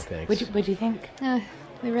 Thanks. no thanks. What'd you think?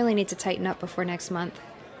 We really need to tighten up before next month.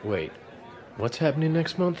 Wait, what's happening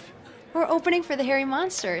next month? We're opening for the Hairy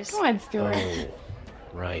Monsters. Come on, Stuart. Oh,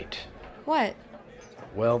 right. What?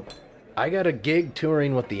 Well, I got a gig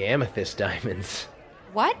touring with the Amethyst Diamonds.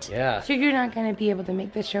 What? Yeah. So you're not going to be able to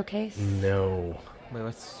make the showcase? No. Wait,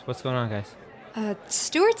 what's going on, guys?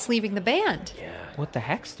 Stuart's leaving the band. Yeah. What the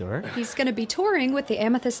heck, Stuart? He's going to be touring with the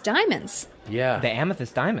Amethyst Diamonds. Yeah. The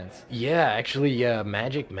Amethyst Diamonds. Yeah, actually,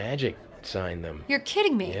 Magic signed them. You're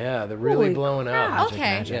kidding me. Yeah, they're really Holy blowing crap. up.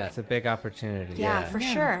 Okay. Yeah. It's a big opportunity. Yeah, for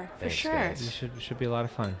sure. Thanks, for sure. guys. It should be a lot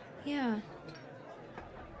of fun. Yeah.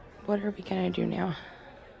 What are we going to do now?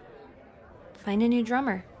 Find a new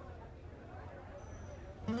drummer.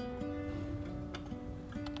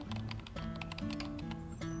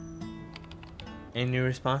 Any new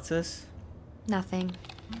responses? Nothing.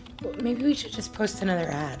 Well, maybe we should just post another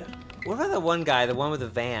ad. What about the one guy, the one with the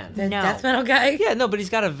van? The No. death metal guy? Yeah, no, but he's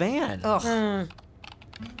got a van. Ugh.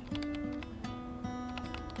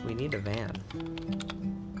 We need a van.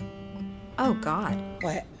 Oh, God.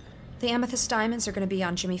 What? The Amethyst Diamonds are going to be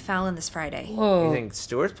on Jimmy Fallon this Friday. Whoa. You think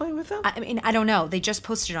Stuart's playing with them? I mean, I don't know. They just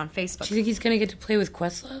posted it on Facebook. Do you think he's going to get to play with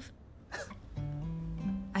Questlove?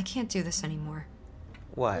 I can't do this anymore.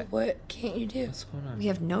 What? What can't you do? What's going on? We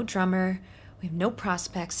have no drummer, we have no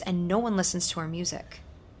prospects, and no one listens to our music.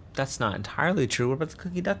 That's not entirely true. What about the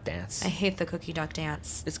Cookie Duck Dance? I hate the Cookie Duck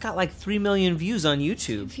Dance. It's got like 3 million views on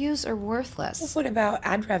YouTube. Views are worthless. What about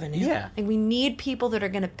ad revenue? Yeah. Like, we need people that are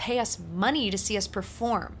going to pay us money to see us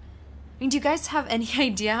perform. I mean, do you guys have any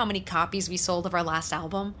idea how many copies we sold of our last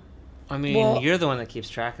album? I mean, Well- you're the one that keeps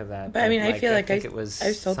track of that. But I mean, I feel like think I- it was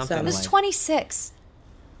I've sold something some. It was like- 26.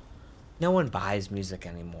 No one buys music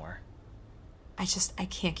anymore. I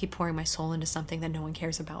can't keep pouring my soul into something that no one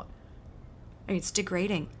cares about. I mean, it's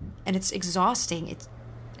degrading, and it's exhausting.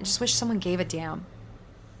 I just wish someone gave a damn.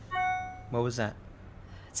 What was that?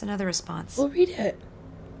 It's another response. We'll read it.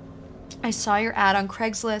 I saw your ad on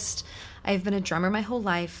Craigslist. I've been a drummer my whole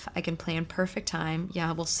life. I can play in perfect time.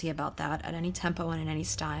 Yeah, we'll see about that. At any tempo and in any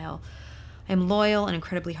style. I'm loyal, an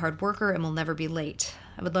incredibly hard worker, and will never be late.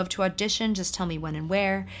 I would love to audition. Just tell me when and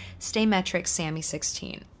where. Stay metric, Sammy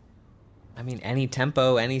 16. I mean, any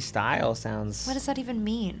tempo, any style sounds... What does that even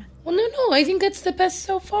mean? Well, no. I think that's the best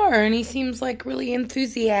so far. And he seems like really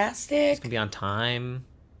enthusiastic. Gonna be on time.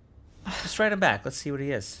 Just write him back. Let's see what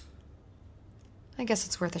he is. I guess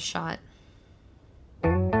it's worth a shot.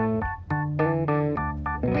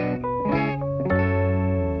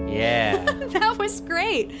 Yeah. That was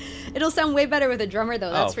great. It'll sound way better with a drummer,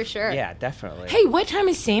 though, that's for sure. Yeah, definitely. Hey, what time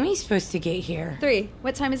is Sammy supposed to get here? 3.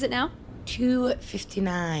 What time is it now?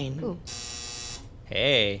 2:59. Ooh.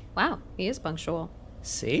 Hey. Wow, he is punctual.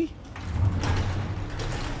 See?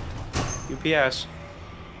 UPS.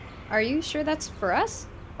 Are you sure that's for us?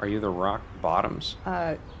 Are you the Rock Bottoms?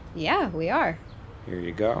 Yeah, we are. Here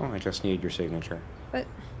you go. I just need your signature. But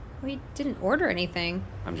we didn't order anything.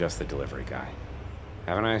 I'm just the delivery guy.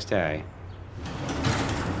 Have a nice day.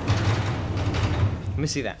 Let me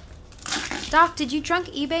see that. Doc, did you drunk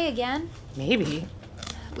eBay again? Maybe.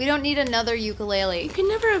 We don't need another ukulele. You can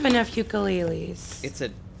never have enough ukuleles. It's a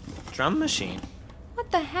drum machine. What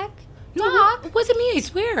the heck? No, Doc! it wasn't me, I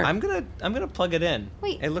swear. I'm gonna plug it in.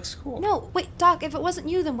 Wait. It looks cool. No, wait, Doc, if it wasn't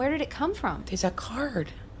you, then where did it come from? There's a card.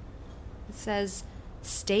 It says,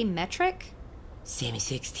 stay metric? Sammy The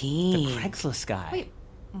 16. Craigslist guy. Wait,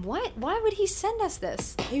 what? Why would he send us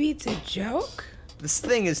this? Maybe it's a joke? This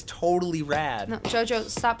thing is totally rad. No, Jojo,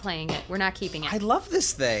 stop playing it. We're not keeping it. I love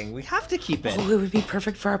this thing. We have to keep it. Oh, it would be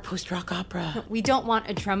perfect for our post-rock opera. No, we don't want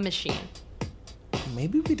a drum machine.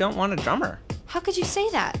 Maybe we don't want a drummer. How could you say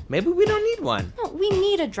that? Maybe we don't need one. No, we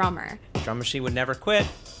need a drummer. Drum machine would never quit.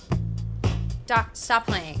 Doc, stop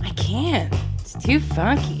playing. I can't. It's too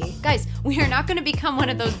funky. Guys, we are not going to become one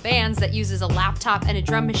of those bands that uses a laptop and a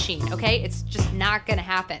drum machine, okay? It's just not going to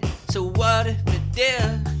happen. So what if it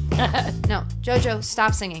did? No, Jojo,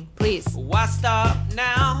 stop singing, please. Why stop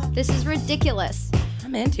now? This is ridiculous.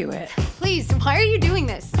 I'm into it. Please, why are you doing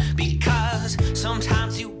this? Because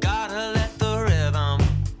sometimes you gotta let the rhythm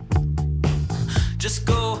just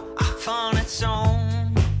go off on its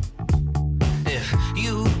own. If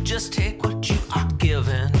you just take what you are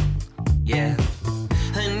given, yeah,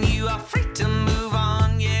 then you are free to move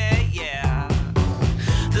on, yeah, yeah.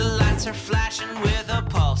 The lights are flashing with a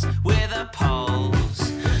pulse, with a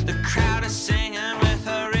pulse. The crowd is singing with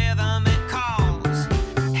a rhythm it calls.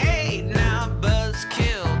 Hey, now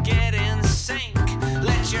buzzkill, get in sync.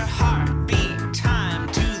 Let your heart beat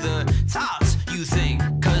time to the thoughts you think.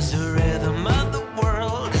 'Cause the rhythm of the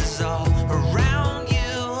world is all around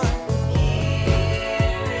you.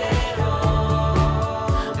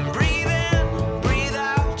 Breathe in, breathe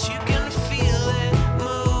out, you can feel it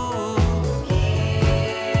move.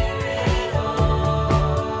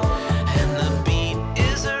 And the beat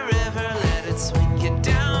is a river, let it swing you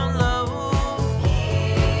down low.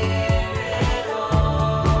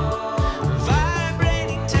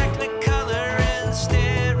 Vibrating technicolor and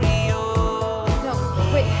stereo. No,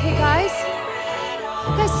 wait, hey guys?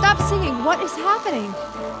 Guys, stop singing. What is happening?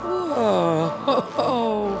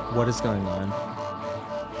 Oh. What is going on?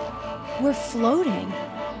 We're floating.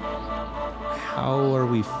 How are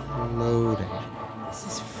we floating? This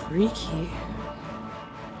is freaky.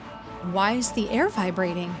 Why is the air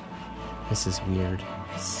vibrating? This is weird.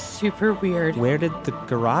 It's super weird. Where did the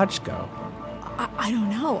garage go? I don't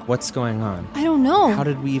know. What's going on? I don't know. How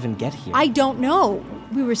did we even get here? I don't know.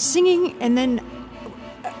 We were singing and then...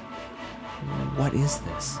 What is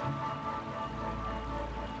this?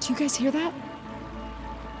 Do you guys hear that?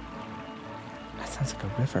 That sounds like a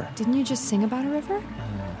river. Didn't you just sing about a river?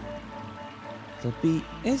 The beat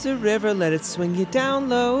is a river, let it swing you down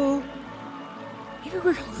low. Maybe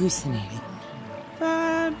we're hallucinating.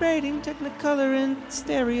 Vibrating technicolor and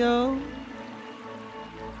stereo.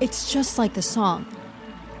 It's just like the song.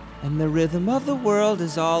 And the rhythm of the world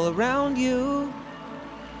is all around you.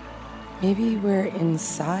 Maybe we're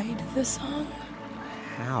inside the song?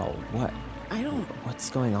 How? What? I don't... What's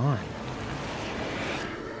going on?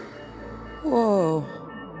 Whoa.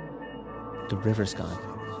 The river's gone.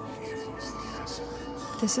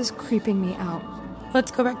 This is creeping me out.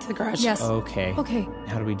 Let's go back to the garage. Yes. Okay. Okay.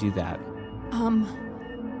 How do we do that?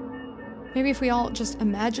 Maybe if we all just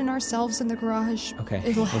imagine ourselves in the garage, Okay,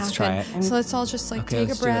 it'll happen. let's try it. So let's all just like Okay, take a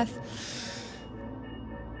let's do breath.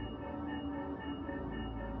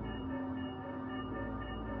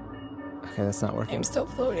 Okay, that's not working. I'm still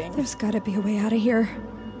floating. There's gotta be a way out of here.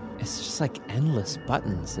 It's just like endless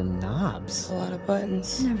buttons and knobs. A lot of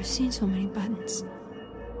buttons. I've never seen so many buttons.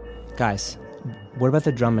 Guys, what about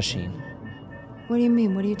the drum machine? What do you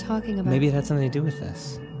mean? What are you talking about? Maybe it had something to do with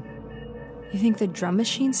this. You think the drum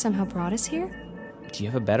machine somehow brought us here? Do you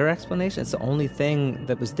have a better explanation? It's the only thing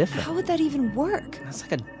that was different. How would that even work? It's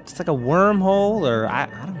like a wormhole, or I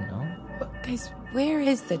don't know. Guys, where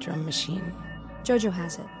is the drum machine? Jojo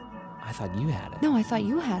has it. I thought you had it. No, I thought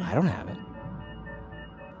you had it. I don't have it.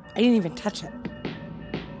 I didn't even touch it.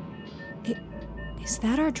 Is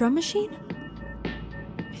that our drum machine?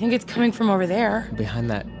 I think it's coming from over there. Behind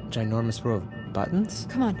that ginormous row of buttons?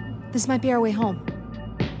 Come on. This might be our way home.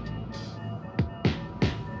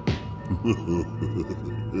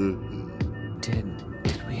 Did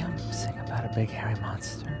we sing about a big hairy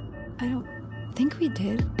monster? I don't think we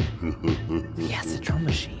did. He has a drum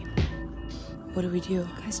machine. What do we do?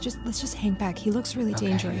 Guys, let's just hang back. He looks really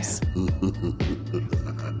dangerous. I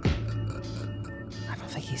don't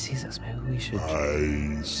think he sees us. Maybe we should...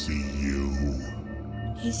 I see you.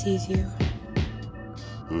 He sees you.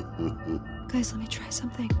 Guys, let me try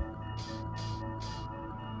something.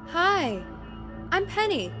 Hi, I'm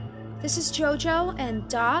Penny. This is Jojo and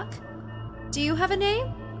Doc. Do you have a name?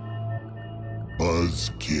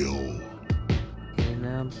 Buzzkill.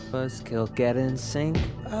 Now, Buzzkill, get in sync.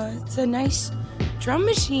 It's a nice drum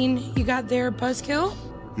machine you got there, Buzzkill.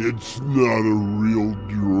 It's not a real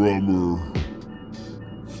drummer.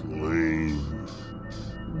 It's lame.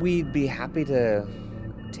 We'd be happy to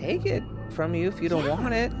take it from you if you don't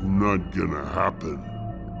want it. Not gonna happen.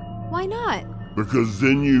 Why not? Because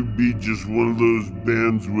then you'd be just one of those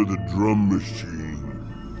bands with a drum machine.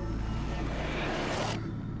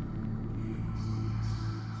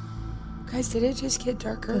 Guys, did it just get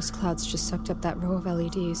darker? Those clouds just sucked up that row of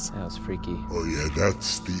LEDs. That was freaky. Oh yeah,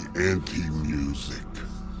 that's the anti-music.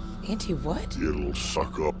 Anti what? It'll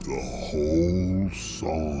suck up the whole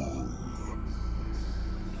song.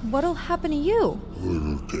 What'll happen to you?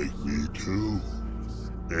 It'll take me too.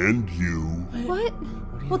 And you. What?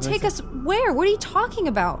 Will take us where? What are you talking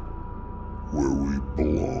about? Where we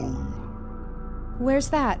belong. Where's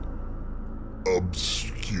that?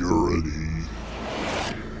 Obscurity.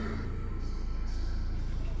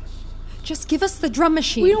 Just give us the drum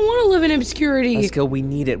machine. We don't want to live in obscurity. Let's go. We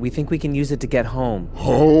need it. We think we can use it to get home.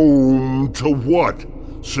 Home to what?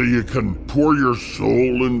 So you can pour your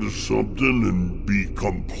soul into something and be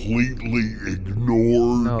completely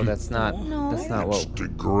ignored? No, that's not what... It's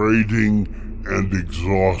degrading and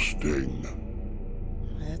exhausting.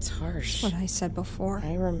 That's harsh. What I said before.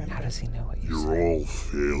 I remember. How does he know what you You're all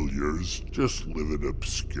failures. Just live in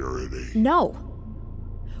obscurity. No.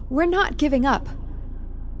 We're not giving up.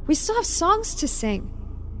 We still have songs to sing.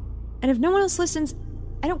 And if no one else listens,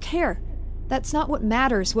 I don't care. That's not what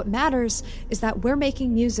matters. What matters is that we're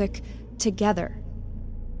making music together.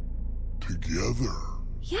 Together?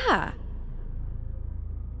 Yeah.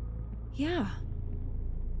 Yeah.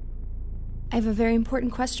 I have a very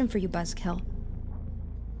important question for you, Buzzkill.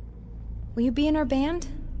 Will you be in our band?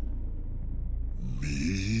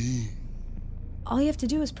 Me? All you have to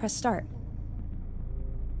do is press start.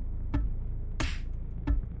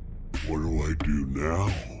 What do I do now?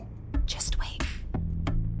 Just wait.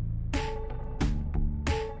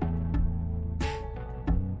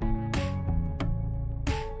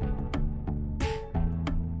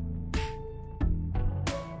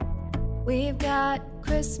 We've got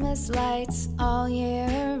Christmas lights all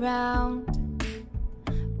year round.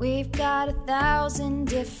 We've got 1,000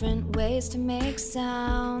 different ways to make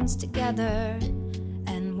sounds together.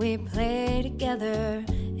 And we play together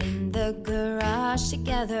in the garage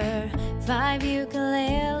together. 5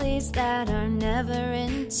 ukuleles that are never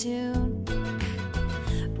in tune.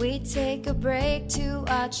 We take a break to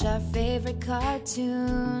watch our favorite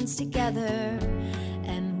cartoons together.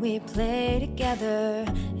 And we play together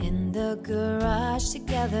in the garage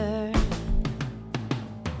together.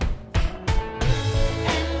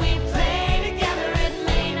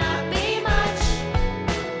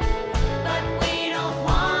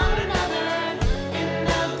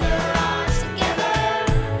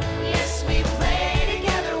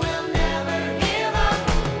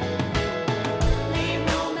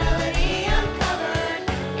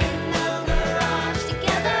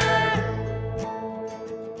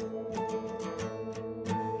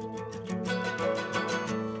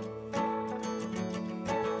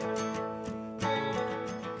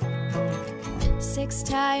 Six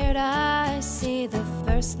tired eyes see the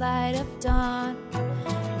first light of dawn.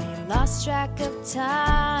 We lost track of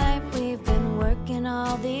time. We've been working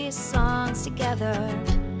all these songs together.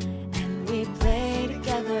 And we play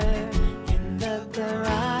together in the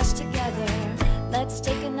garage together. Let's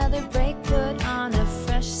take another break, put on a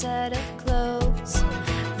fresh set of clothes.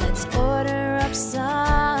 Let's order up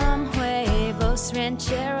some huevos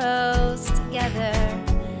rancheros together.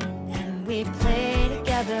 And we play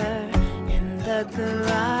together the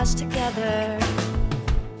garage together.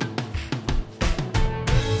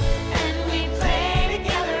 And we play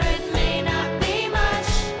together, it may not be much,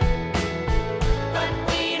 but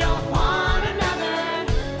we don't want another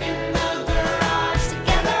in the garage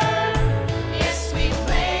together. Yes, we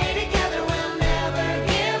play together, we'll never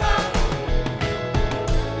give up.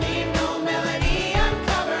 Leave no melody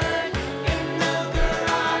uncovered in the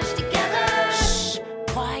garage together. Shh,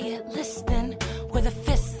 quiet, listening with a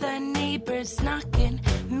fist the neighbors knocking.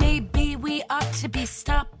 Maybe we ought to be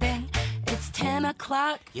stopping. It's 10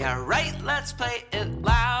 o'clock. Yeah, right, let's play it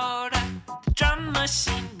loud. The drum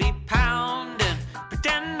machine be pounding.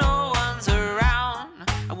 Pretend no one's around.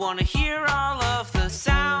 I wanna hear all of the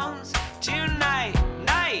sounds tonight,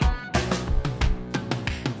 night.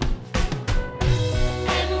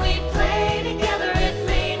 And we play together, it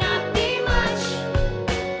may not be much,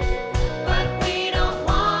 but we don't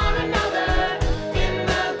want another in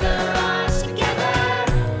the garage together.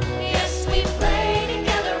 Yes, we play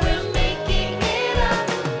together, we're making it up.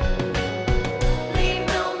 Leave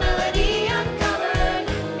no melody uncovered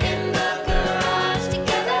in the garage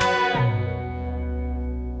together.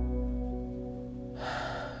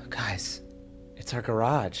 Guys, it's our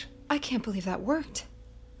garage. I can't believe that worked.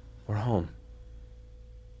 We're home.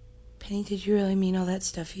 Penny, did you really mean all that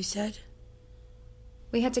stuff you said?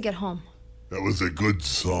 We had to get home. That was a good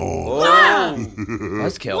song. Wow!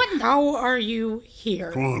 Buzzkill. What? How are you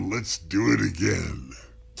here? Come on, let's do it again.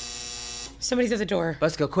 Somebody's at the door.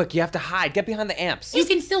 Buzzkill, quick, you have to hide. Get behind the amps. You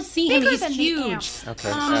can still see him. bigger He's than the huge. amps. Okay.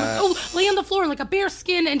 Lay on the floor like a bear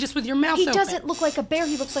skin and just with your mouth He open. doesn't look like a bear.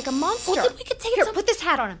 He looks like a monster. Well, then we could take Here, some... put this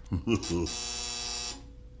hat on him.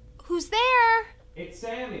 Who's there? It's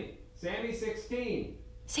Sammy. Sammy 16.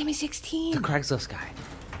 Sammy 16. The Craigslist guy.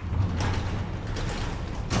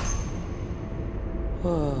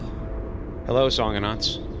 Whoa. Hello,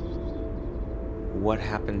 Songonauts. What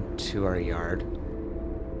happened to our yard?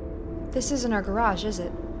 This isn't our garage, is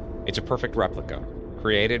it? It's a perfect replica,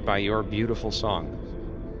 created by your beautiful song.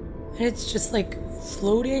 And it's just like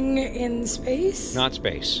floating in space? Not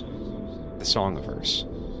space. The Songiverse.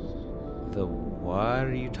 The what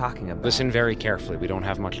are you talking about? Listen very carefully, we don't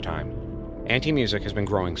have much time. Anti-music has been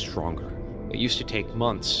growing stronger. It used to take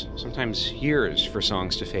months, sometimes years, for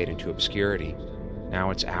songs to fade into obscurity. Now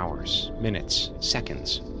it's hours, minutes,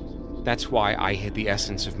 seconds. That's why I hid the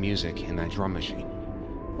essence of music in that drum machine.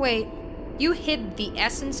 Wait, you hid the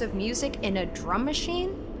essence of music in a drum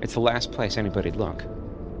machine? It's the last place anybody'd look.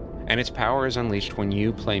 And its power is unleashed when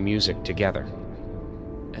you play music together.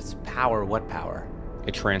 It's power. What power?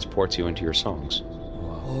 It transports you into your songs.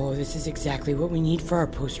 Oh, this is exactly what we need for our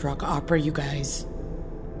post-rock opera, you guys.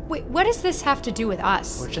 Wait, what does this have to do with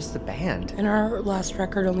us? We're just the band. And our last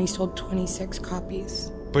record only sold 26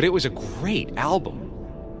 copies. But it was a great album.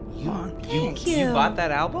 Thank you. You bought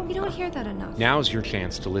that album? We don't hear that enough. Now's your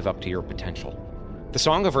chance to live up to your potential. The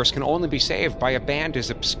Songiverse can only be saved by a band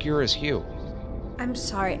as obscure as you. I'm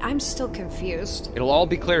sorry, I'm still confused. It'll all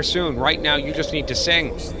be clear soon. Right now, you just need to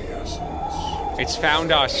sing. It's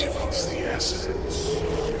found us.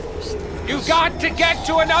 You've got to get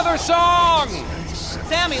to another song!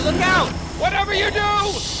 Sammy, look out! Whatever you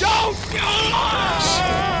do, don't!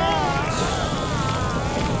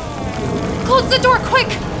 Close the door, quick!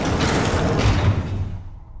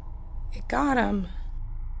 It got him.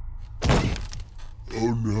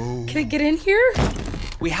 Oh no. Can I get in here?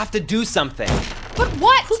 We have to do something. But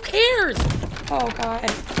what? Who cares? Oh, God.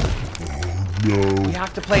 No. We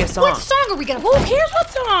have to play a song. What song are we gonna Who cares what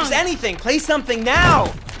song? Just anything. Play something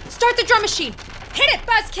now. Start the drum machine. Hit it,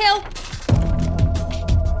 Buzzkill!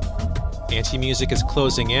 Anti-music is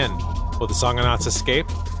closing in. Will the Songonauts escape?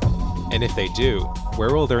 And if they do,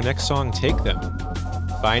 where will their next song take them?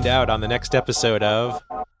 Find out on the next episode of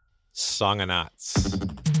Songonauts.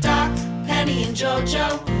 Doc, Penny, and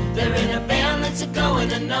JoJo, they're in a band that's going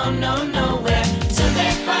to nowhere. So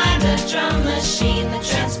they find a drum machine that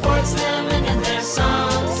transports them into their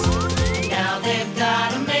songs. And now they've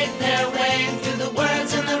got to make their way through the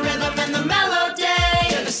words and the rhythm and the melody.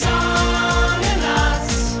 They're the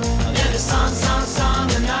Songonauts. They're the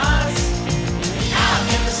Songonauts. Out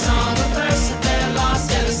in the Songiverse that they're lost.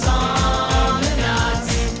 They're the Songonauts.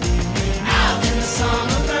 Out in the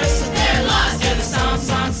Songiverse that they're lost. They're the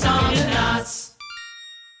Songonauts.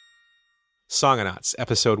 Songonauts,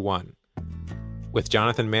 Episode 1. With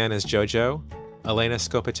Jonathan Mann as JoJo, Elena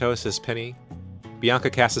Skopatos as Penny, Bianca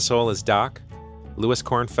Casasole as Doc, Louis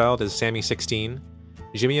Kornfeld as Sammy 16,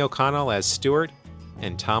 Jimmy O'Connell as Stuart,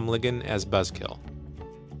 and Tom Ligon as Buzzkill.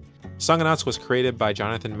 Songonauts was created by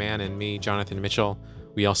Jonathan Mann and me, Jonathan Mitchell.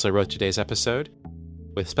 We also wrote today's episode,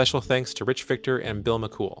 with special thanks to Rich Victor and Bill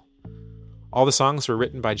McCool. All the songs were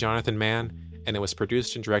written by Jonathan Mann, and it was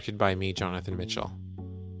produced and directed by me, Jonathan Mitchell.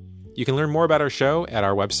 You can learn more about our show at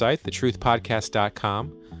our website,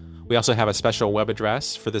 thetruthpodcast.com. We also have a special web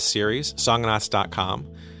address for this series, songonauts.com.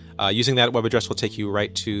 Using that web address will take you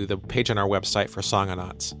right to the page on our website for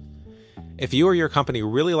Songonauts. If you or your company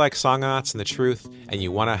really like Songonauts and The Truth and you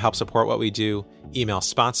want to help support what we do, email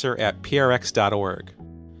sponsor@prx.org.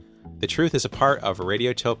 The Truth is a part of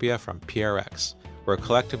Radiotopia from PRX. We're a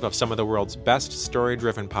collective of some of the world's best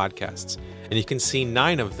story-driven podcasts, and you can see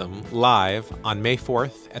 9 of them live on May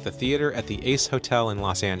 4th at the theater at the Ace Hotel in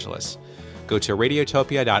Los Angeles. Go to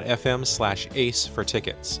radiotopia.fm/ace for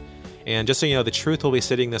tickets. And just so you know, The Truth will be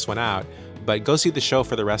sitting this one out, but go see the show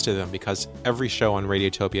for the rest of them because every show on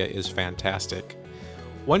Radiotopia is fantastic.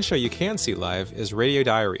 One show you can see live is Radio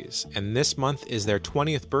Diaries, and this month is their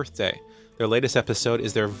 20th birthday. Their latest episode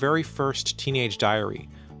is their very first teenage diary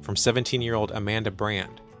from 17-year-old Amanda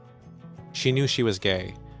Brand. She knew she was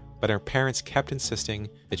gay, but her parents kept insisting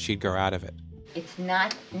that she'd grow out of it. It's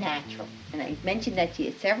not natural, and I've mentioned that to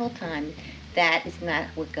you several times. That is not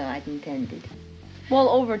what God intended. Well,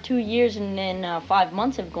 over 2 years and then 5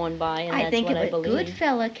 months have gone by, and I that's think what if I a believe. good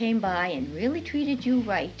fella came by and really treated you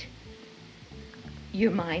right, your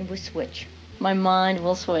mind would switch. My mind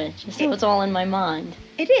will switch. So it's all in my mind.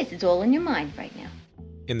 It is. It's all in your mind right now.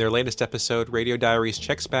 In their latest episode, Radio Diaries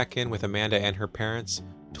checks back in with Amanda and her parents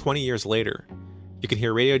 20 years later. You can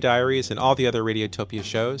hear Radio Diaries and all the other Radiotopia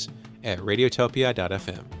shows at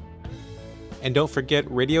radiotopia.fm. And don't forget,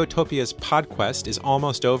 Radiotopia's PodQuest is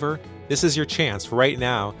almost over. This is your chance right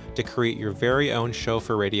now to create your very own show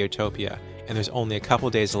for Radiotopia, and there's only a couple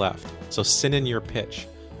days left, so send in your pitch.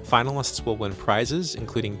 Finalists will win prizes,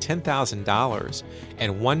 including $10,000,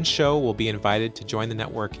 and one show will be invited to join the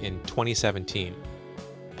network in 2017.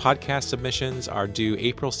 Podcast submissions are due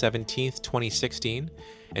April 17th, 2016,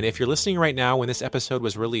 and if you're listening right now when this episode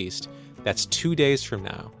was released, that's 2 days from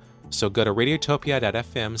now. So go to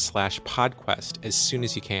radiotopia.fm/podquest as soon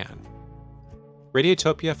as you can.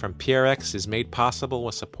 Radiotopia from PRX is made possible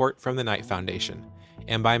with support from the Knight Foundation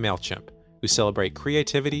and by MailChimp, who celebrate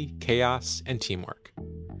creativity, chaos, and teamwork.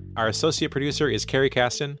 Our associate producer is Carrie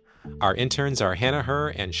Caston. Our interns are Hannah Herr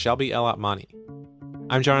and Shelby El Atmani.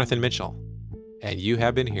 I'm Jonathan Mitchell, and you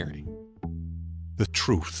have been hearing the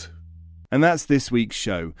truth. And that's this week's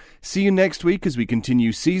show. See you next week as we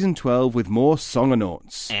continue Season 12 with more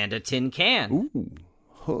Songonauts. And a tin can. Ooh,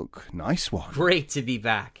 Hook. Nice one. Great to be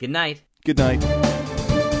back. Good night. Good night.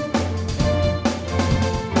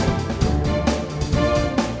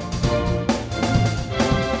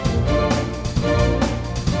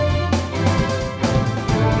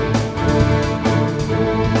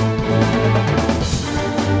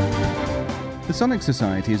 The Sonic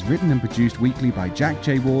Society is written and produced weekly by Jack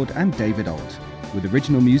J. Ward and David Alt, with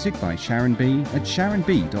original music by Sharon B. at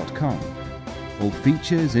sharonb.com. All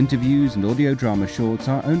features, interviews, and audio drama shorts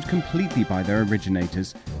are owned completely by their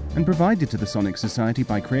originators and provided to the Sonic Society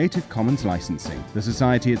by Creative Commons licensing. The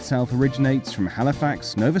Society itself originates from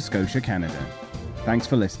Halifax, Nova Scotia, Canada. Thanks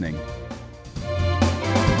for listening.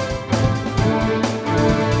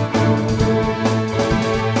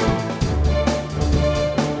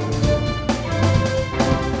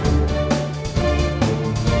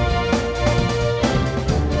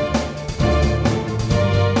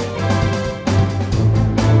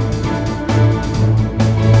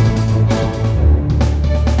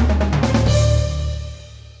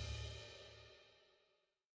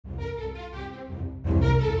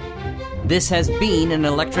 This has been an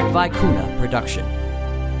Electric Vicuna production.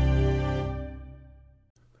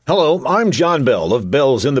 Hello, I'm John Bell of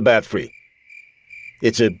Bells in the Bat Free.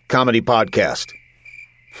 It's a comedy podcast.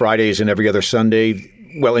 Fridays and every other Sunday.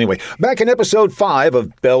 Well, anyway, back in episode 5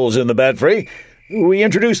 of Bells in the Bat Free, we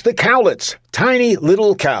introduced the cowlets, tiny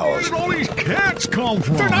little cows. Where did all these cats come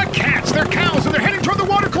from? They're not cats, they're cows, and they're heading toward the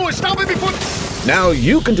water cooler. Stop it before... Now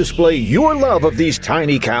you can display your love of these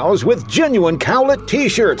tiny cows with genuine cowlet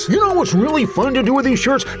t-shirts. You know what's really fun to do with these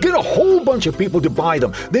shirts? Get a whole bunch of people to buy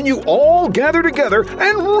them. Then you all gather together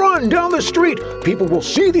and run down the street. People will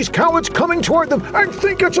see these cowlets coming toward them and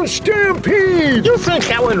think it's a stampede. You think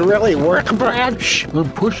that would really work, Brad? Shh,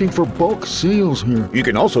 I'm pushing for bulk sales here. You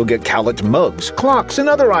can also get cowlet mugs, clocks, and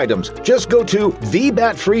other items. Just go to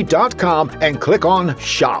thebatfree.com and click on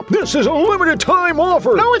Shop. This is a limited time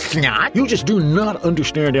offer. No, it's not. You just do not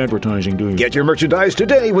understand advertising, do you? Get your merchandise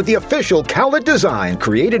today with the official cowlet design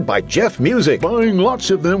created by Jeff Music. Buying lots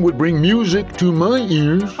of them would bring music to my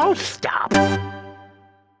ears. Oh, stop.